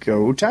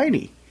 Go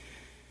Tiny!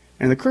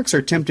 And the crooks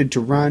are tempted to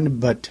run,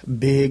 but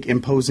big,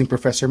 imposing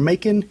Professor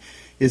Macon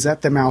is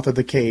at the mouth of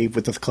the cave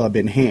with the club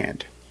in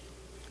hand.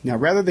 Now,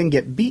 rather than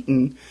get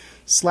beaten,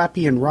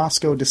 Slappy and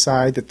Roscoe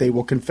decide that they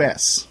will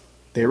confess.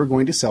 They were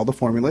going to sell the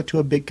formula to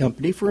a big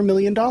company for $1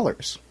 million.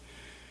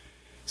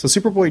 So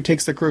Superboy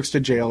takes the crooks to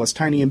jail as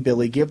Tiny and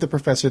Billy give the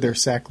professor their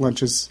sack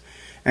lunches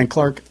and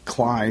Clark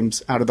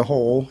climbs out of the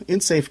hole in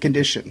safe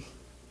condition.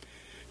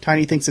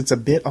 Tiny thinks it's a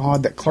bit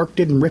odd that Clark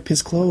didn't rip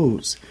his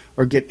clothes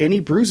or get any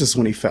bruises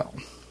when he fell.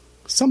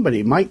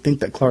 Somebody might think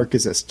that Clark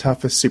is as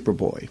tough as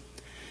Superboy.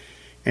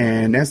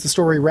 And as the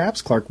story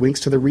wraps, Clark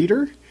winks to the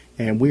reader,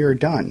 and we are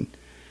done.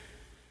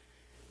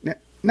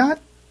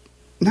 Not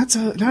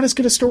as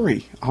good a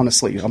story,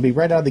 honestly. I'll be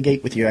right out of the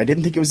gate with you. I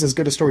didn't think it was as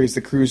good a story as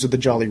The Cruise of the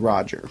Jolly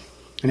Roger.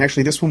 And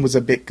actually, this one was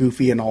a bit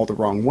goofy in all the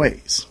wrong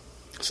ways.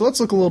 So let's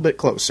look a little bit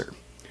closer.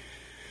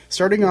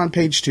 Starting on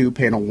page 2,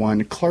 panel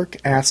 1, Clark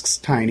asks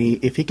Tiny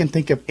if he can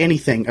think of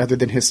anything other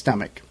than his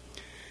stomach.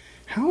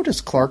 How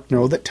does Clark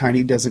know that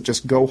Tiny doesn't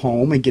just go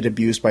home and get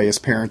abused by his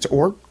parents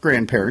or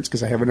grandparents,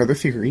 because I have another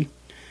theory.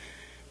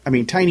 I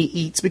mean, Tiny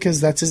eats because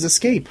that's his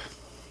escape.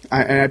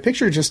 I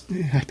picture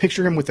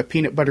him with a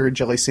peanut butter and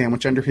jelly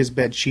sandwich under his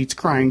bed sheets,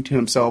 crying to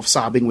himself,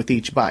 sobbing with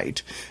each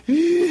bite.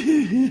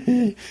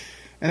 And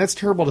that's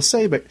terrible to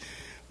say, but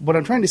what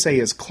I'm trying to say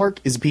is Clark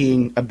is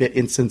being a bit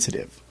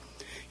insensitive.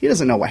 He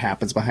doesn't know what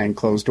happens behind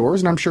closed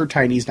doors, and I'm sure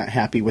Tiny's not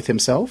happy with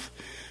himself.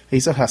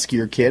 He's a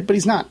huskier kid, but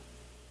he's not,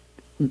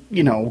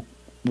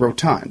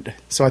 rotund.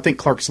 So I think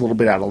Clark's a little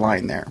bit out of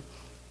line there.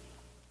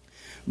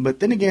 But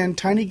then again,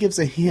 Tiny gives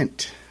a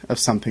hint of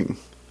something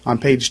on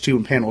page 2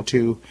 and panel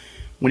 2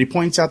 when he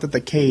points out that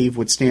the cave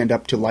would stand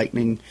up to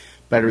lightning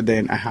better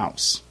than a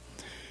house,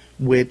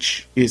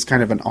 which is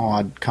kind of an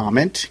odd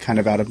comment, kind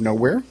of out of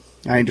nowhere.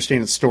 I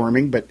understand it's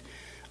storming, but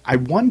I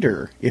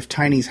wonder if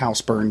Tiny's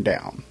house burned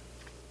down.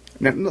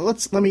 Now,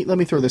 let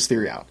me throw this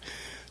theory out.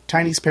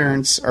 Tiny's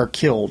parents are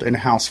killed in a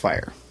house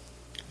fire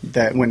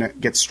that when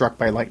it gets struck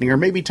by lightning, or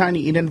maybe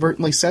Tiny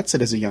inadvertently sets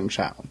it as a young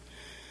child,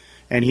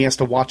 and he has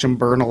to watch him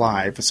burn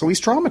alive, so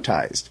he's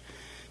traumatized.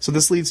 So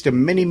this leads to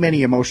many,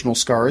 many emotional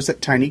scars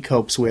that Tiny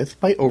copes with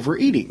by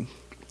overeating.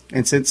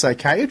 And since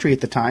psychiatry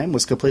at the time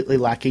was completely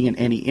lacking in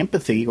any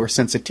empathy or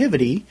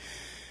sensitivity,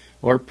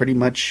 or pretty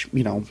much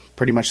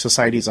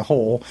society as a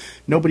whole,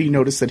 nobody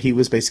noticed that he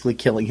was basically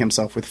killing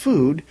himself with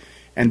food,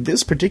 and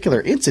this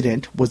particular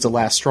incident was the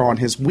last straw in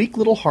his weak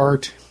little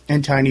heart,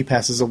 and Tiny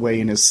passes away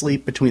in his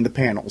sleep between the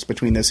panels,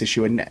 between this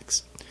issue and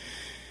next.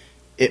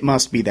 It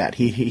must be that,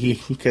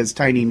 because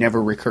Tiny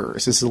never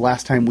recurs. This is the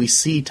last time we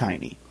see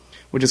Tiny,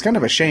 which is kind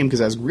of a shame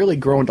because I was really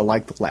growing to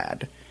like the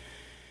lad.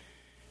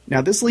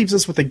 Now, this leaves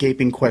us with a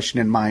gaping question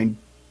in mind.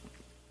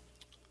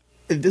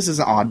 This is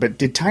odd, but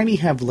did Tiny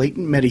have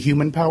latent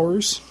metahuman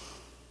powers?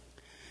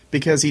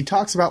 Because he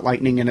talks about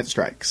lightning and it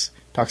strikes.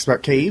 Talks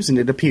about caves and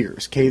it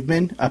appears.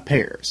 Cavemen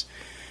appears.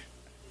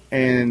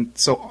 And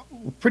so,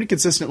 pretty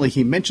consistently,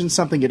 he mentions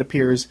something, it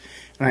appears.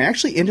 And I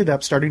actually ended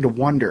up starting to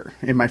wonder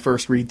in my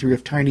first read-through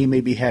if Tiny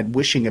maybe had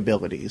wishing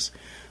abilities.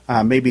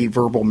 Maybe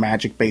verbal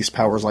magic-based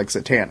powers like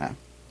Zatanna.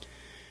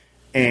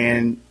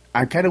 And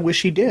I kind of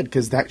wish he did,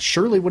 because that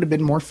surely would have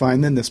been more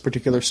fun than this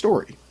particular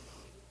story.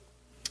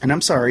 And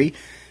I'm sorry,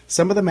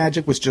 some of the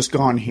magic was just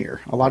gone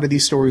here. A lot of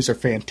these stories are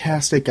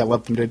fantastic, I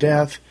love them to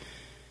death,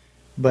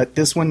 but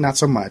this one, not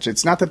so much.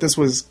 It's not that this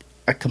was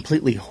a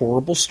completely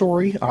horrible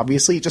story,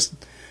 obviously, it just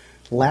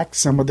lacked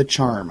some of the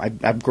charm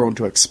I've grown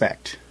to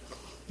expect.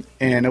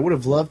 And I would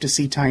have loved to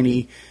see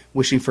Tiny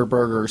wishing for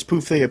burgers,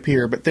 poof, they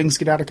appear, but things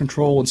get out of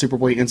control and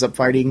Superboy ends up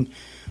fighting,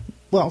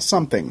 well,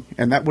 something,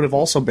 and that would have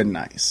also been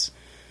nice.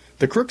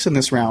 The crooks in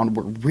this round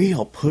were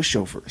real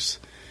pushovers.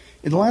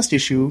 In the last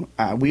issue,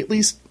 we at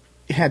least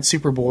had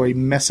Superboy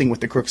messing with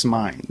the crooks'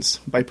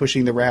 minds by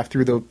pushing the raft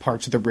through the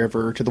parts of the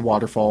river to the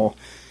waterfall.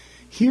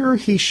 Here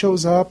he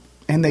shows up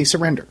and they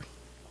surrender.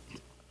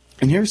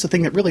 And here's the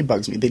thing that really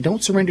bugs me. They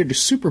don't surrender to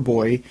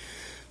Superboy,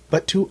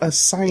 but to a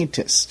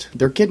scientist,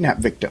 their kidnap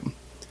victim.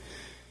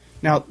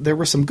 Now, there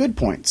were some good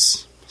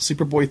points.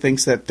 Superboy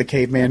thinks that the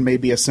caveman may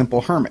be a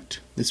simple hermit.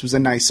 This was a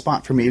nice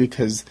spot for me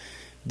because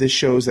this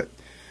shows that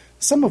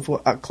some of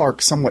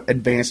Clark's somewhat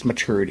advanced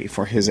maturity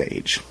for his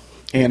age,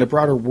 and a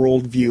broader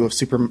worldview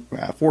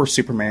of for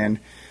Superman,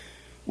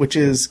 which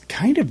is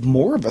kind of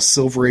more of a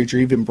Silver Age or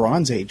even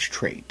Bronze Age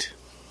trait.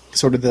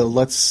 Sort of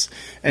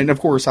and of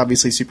course,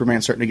 obviously,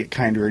 Superman's starting to get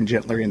kinder and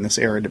gentler in this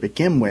era to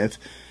begin with,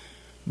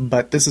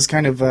 but this is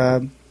kind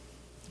of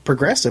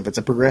progressive. It's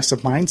a progressive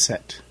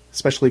mindset,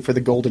 especially for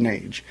the Golden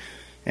Age,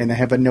 and I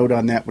have a note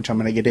on that, which I'm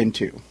going to get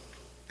into.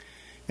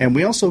 And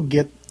we also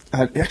get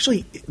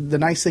actually, the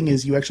nice thing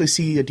is you actually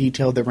see a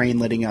detail of the rain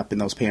letting up in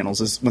those panels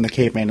is when the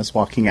caveman is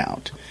walking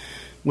out,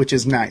 which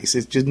is nice.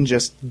 It didn't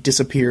just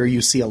disappear.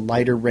 You see a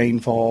lighter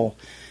rainfall,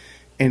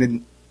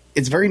 and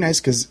it's very nice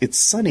because it's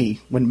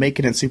sunny when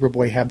Macon and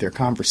Superboy have their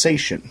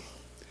conversation.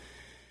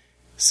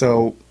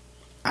 So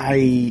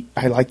I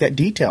like that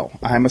detail.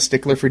 I'm a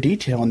stickler for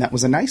detail, and that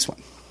was a nice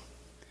one.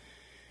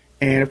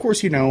 And of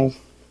course,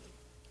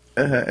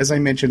 as I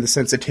mentioned, the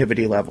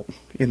sensitivity level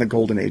in the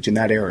Golden Age, in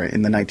that era,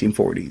 in the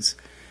 1940s.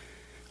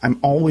 I'm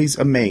always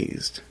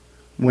amazed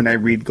when I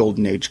read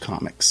Golden Age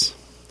comics.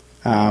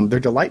 They're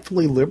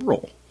delightfully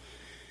liberal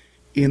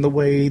in the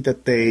way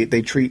that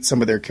they treat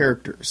some of their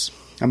characters.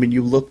 I mean,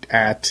 you looked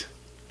at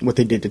what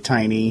they did to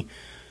Tiny.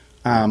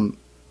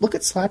 Look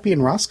at Slappy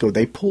and Roscoe.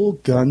 They pull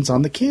guns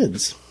on the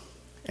kids.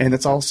 And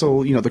it's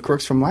also, the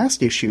crooks from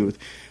last issue.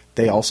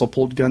 They also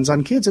pulled guns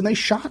on kids, and they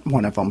shot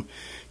one of them.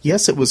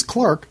 Yes, it was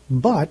Clark,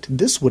 but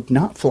this would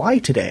not fly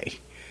today.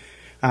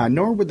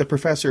 Nor would the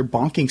professor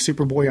bonking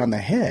Superboy on the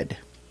head.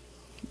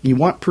 You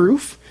want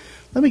proof?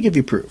 Let me give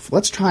you proof.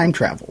 Let's time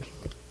travel.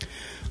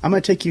 I'm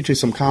going to take you to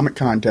some comic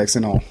context,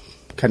 and I'll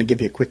kind of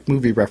give you a quick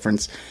movie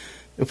reference.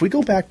 If we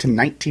go back to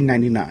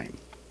 1999,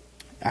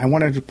 I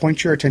wanted to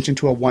point your attention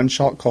to a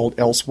one-shot called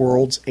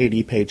Elseworlds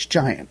 80-Page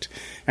Giant.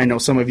 I know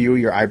some of you,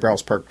 your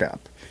eyebrows perked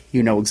up.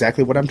 You know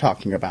exactly what I'm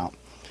talking about.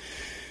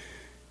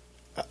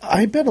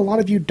 I bet a lot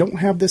of you don't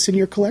have this in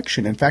your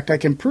collection. In fact, I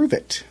can prove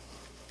it.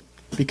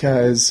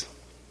 Because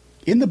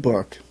in the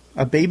book,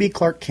 a baby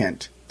Clark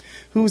Kent,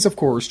 who is, of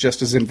course,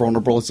 just as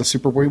invulnerable as the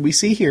Superboy we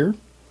see here,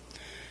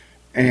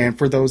 and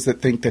for those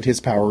that think that his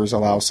powers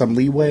allow some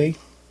leeway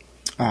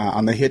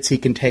on the hits he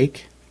can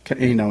take,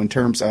 in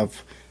terms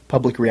of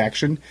public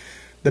reaction,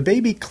 the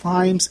baby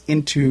climbs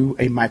into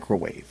a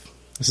microwave.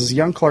 This is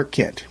young Clark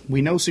Kent.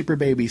 We know Super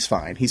Baby's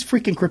fine. He's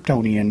freaking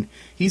Kryptonian.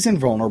 He's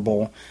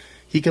invulnerable.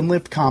 He can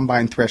lift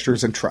combine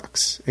threshers and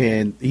trucks,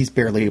 and he's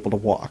barely able to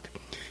walk.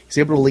 He's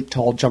able to leap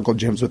tall jungle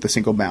gyms with a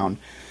single bound.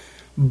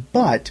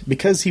 But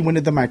because he went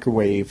in the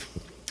microwave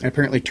and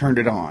apparently turned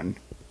it on,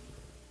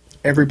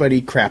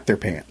 everybody crapped their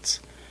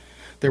pants.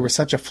 There was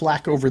such a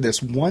flack over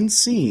this one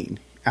scene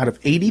out of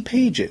 80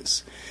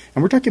 pages.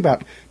 And we're talking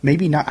about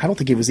maybe not, I don't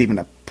think it was even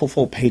a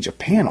full page of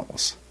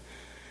panels.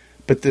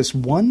 But this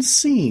one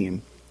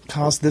scene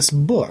caused this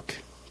book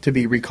to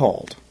be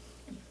recalled.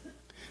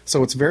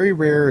 So it's very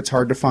rare, it's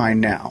hard to find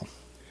now.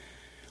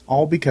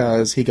 All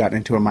because he got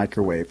into a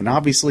microwave. And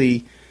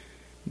obviously,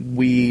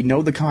 we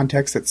know the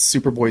context that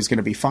Superboy's going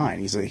to be fine.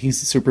 He's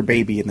a super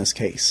baby in this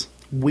case.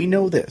 We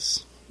know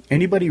this.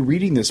 Anybody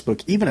reading this book,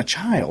 even a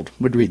child,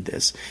 would read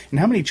this. And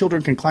how many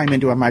children can climb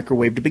into a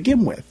microwave to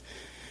begin with?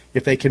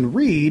 If they can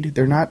read,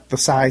 they're not the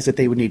size that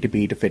they would need to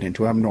be to fit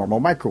into a normal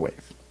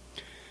microwave.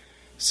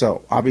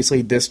 So,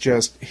 obviously, this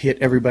just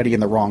hit everybody in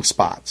the wrong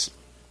spots.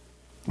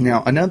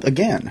 Now,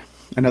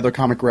 another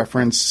comic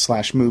reference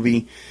 /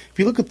 movie. If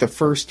you look at the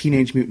first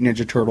Teenage Mutant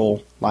Ninja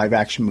Turtle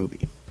live-action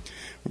movie,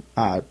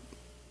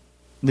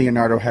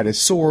 Leonardo had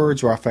his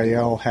swords,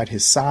 Raphael had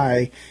his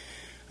sai.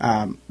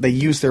 They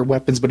used their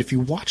weapons, but if you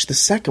watch the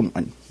second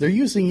one, they're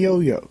using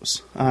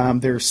yo-yos.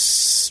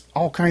 There's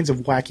all kinds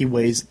of wacky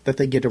ways that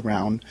they get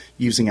around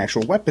using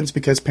actual weapons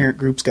because parent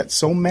groups got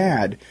so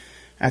mad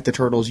at the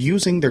Turtles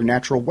using their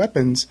natural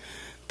weapons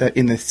that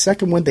in the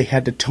second one they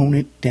had to tone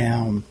it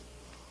down.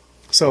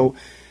 So,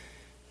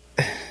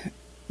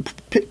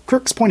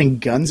 crooks pointing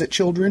guns at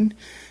children,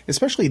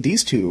 especially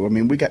these two. I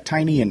mean, we got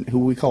Tiny and who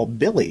we call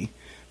Billy.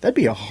 That'd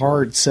be a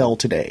hard sell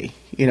today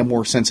in a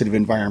more sensitive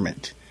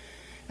environment.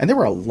 And there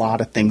were a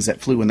lot of things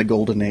that flew in the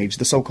Golden Age,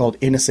 the so-called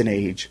Innocent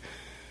Age,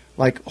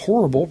 like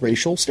horrible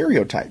racial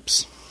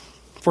stereotypes.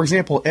 For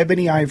example,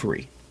 Ebony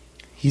Ivory.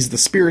 He's the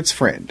spirit's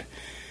friend.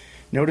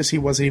 Notice he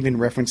wasn't even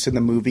referenced in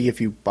the movie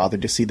if you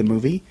bothered to see the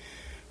movie.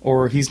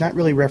 Or he's not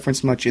really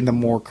referenced much in the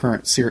more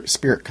current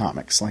spirit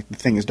comics, like the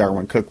things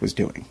Darwin Cook was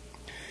doing.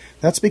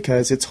 That's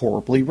because it's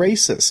horribly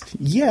racist.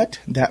 Yet,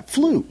 that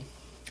flew,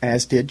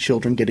 as did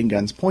children getting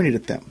guns pointed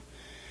at them.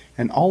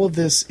 And all of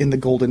this in the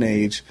Golden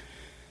Age.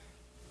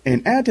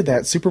 And add to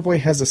that, Superboy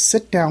has a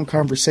sit-down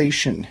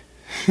conversation,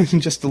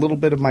 just a little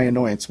bit of my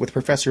annoyance, with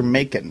Professor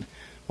Macon,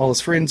 while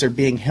his friends are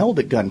being held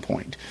at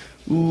gunpoint.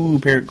 Ooh,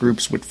 parent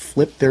groups would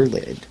flip their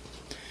lid.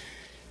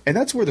 And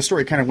that's where the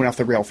story kind of went off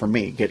the rail for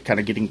me,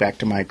 getting back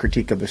to my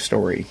critique of the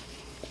story.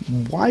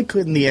 Why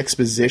couldn't the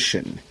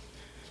exposition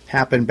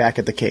happen back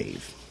at the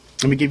cave?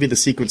 Let me give you the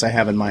sequence I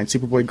have in mind.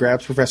 Superboy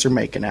grabs Professor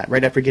Macon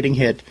right after getting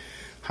hit,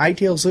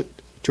 hightails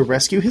it to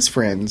rescue his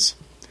friends,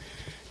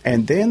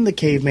 and then the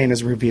caveman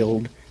is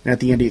revealed, and at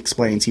the end he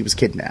explains he was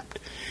kidnapped.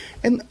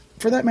 And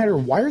for that matter,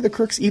 why are the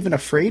crooks even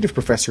afraid of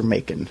Professor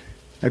Macon?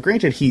 Now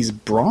granted, he's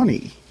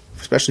brawny,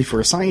 especially for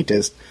a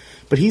scientist,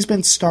 but he's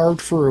been starved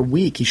for a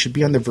week. He should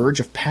be on the verge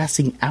of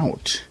passing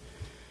out.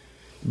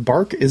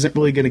 Bark isn't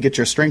really going to get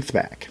your strength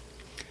back.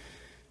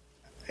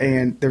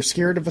 And they're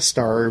scared of a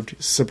starved,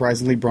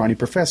 surprisingly brawny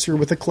professor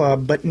with a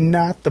club, but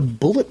not the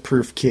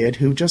bulletproof kid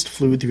who just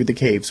flew through the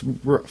cave's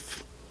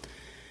roof.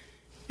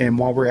 And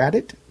while we're at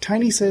it,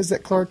 Tiny says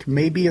that Clark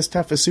may be as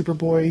tough as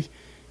Superboy.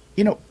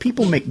 You know,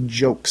 people make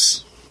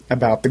jokes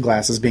about the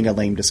glasses being a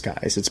lame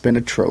disguise. It's been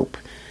a trope.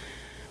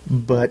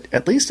 But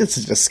at least it's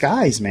a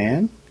disguise,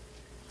 man.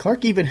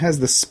 Clark even has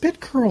the spit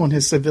curl in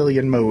his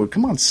civilian mode.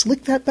 Come on,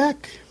 slick that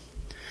back.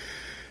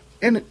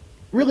 And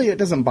it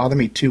doesn't bother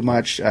me too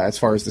much as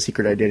far as the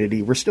secret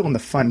identity. We're still in the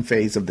fun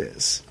phase of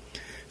this.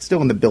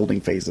 Still in the building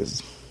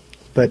phases.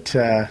 But,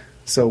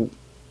 so,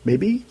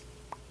 maybe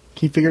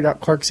he figured out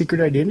Clark's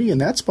secret identity,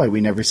 and that's why we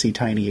never see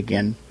Tiny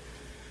again.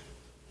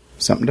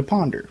 Something to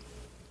ponder.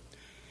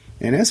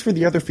 And as for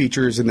the other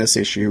features in this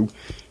issue,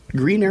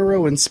 Green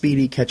Arrow and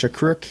Speedy catch a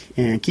crook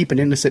and keep an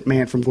innocent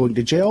man from going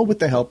to jail with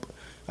the help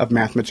of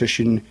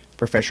mathematician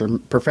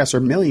Professor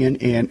Million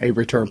in a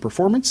return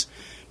performance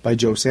by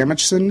Joe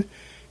Samachson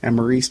and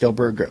Maurice Del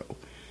Burgo.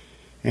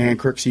 And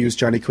Crooks used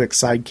Johnny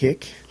Quick's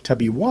sidekick,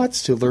 Tubby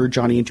Watts, to lure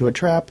Johnny into a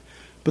trap,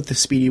 but the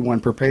speedy one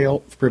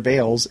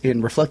prevails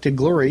in Reflected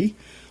Glory,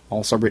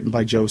 also written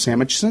by Joe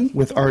Samachson,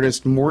 with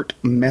artist Mort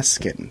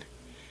Meskin.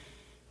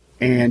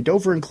 And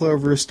Dover and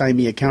Clover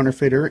stymie a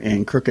counterfeiter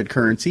in Crooked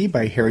Currency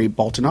by Harry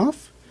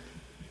Baltanoff.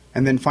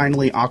 And then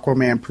finally,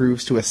 Aquaman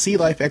proves to a sea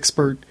life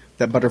expert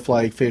that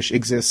butterfly fish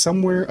exist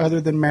somewhere other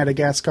than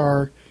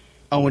Madagascar.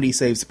 Oh, and he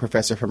saves the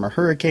professor from a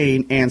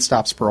hurricane and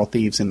stops pearl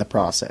thieves in the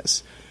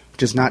process,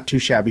 which is not too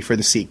shabby for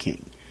the Sea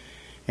King.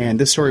 And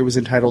this story was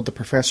entitled The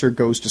Professor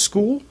Goes to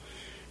School,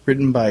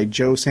 written by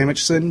Joe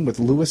Samachson with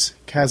Louis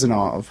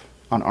Kazanov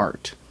on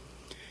art.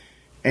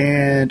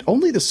 And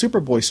only the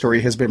Superboy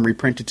story has been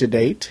reprinted to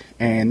date,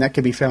 and that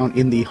can be found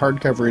in the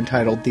hardcover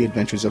entitled The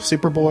Adventures of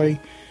Superboy,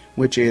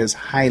 which is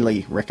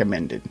highly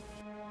recommended.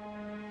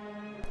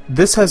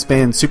 This has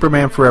been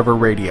Superman Forever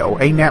Radio,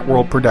 a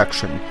Natworld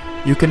production.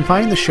 You can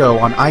find the show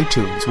on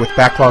iTunes with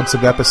backlogs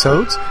of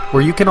episodes,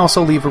 where you can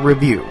also leave a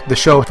review. The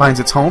show finds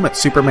its home at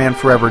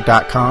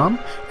supermanforever.com,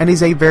 and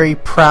is a very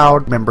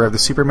proud member of the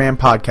Superman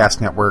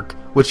Podcast Network,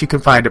 which you can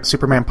find at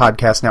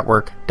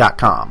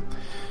supermanpodcastnetwork.com.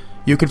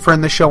 You can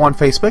friend the show on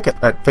Facebook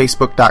at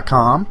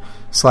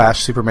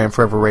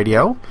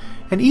facebook.com/supermanforeverradio,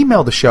 and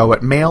email the show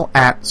at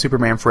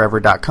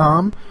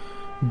mail@supermanforever.com.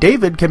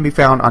 David can be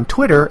found on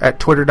Twitter at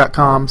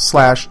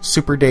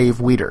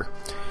twitter.com/superdaveweeder.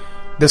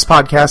 This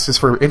podcast is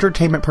for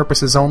entertainment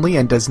purposes only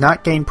and does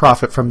not gain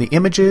profit from the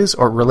images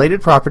or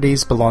related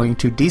properties belonging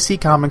to DC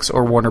Comics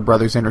or Warner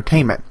Brothers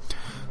Entertainment.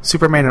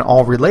 Superman and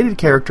all related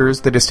characters,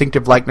 the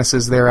distinctive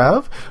likenesses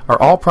thereof,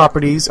 are all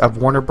properties of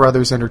Warner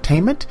Brothers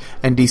Entertainment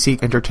and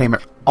DC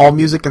Entertainment. All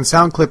music and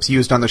sound clips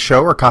used on the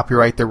show are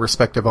copyright their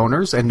respective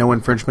owners, and no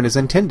infringement is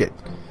intended.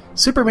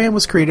 Superman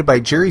was created by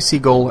Jerry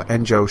Siegel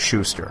and Joe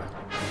Shuster.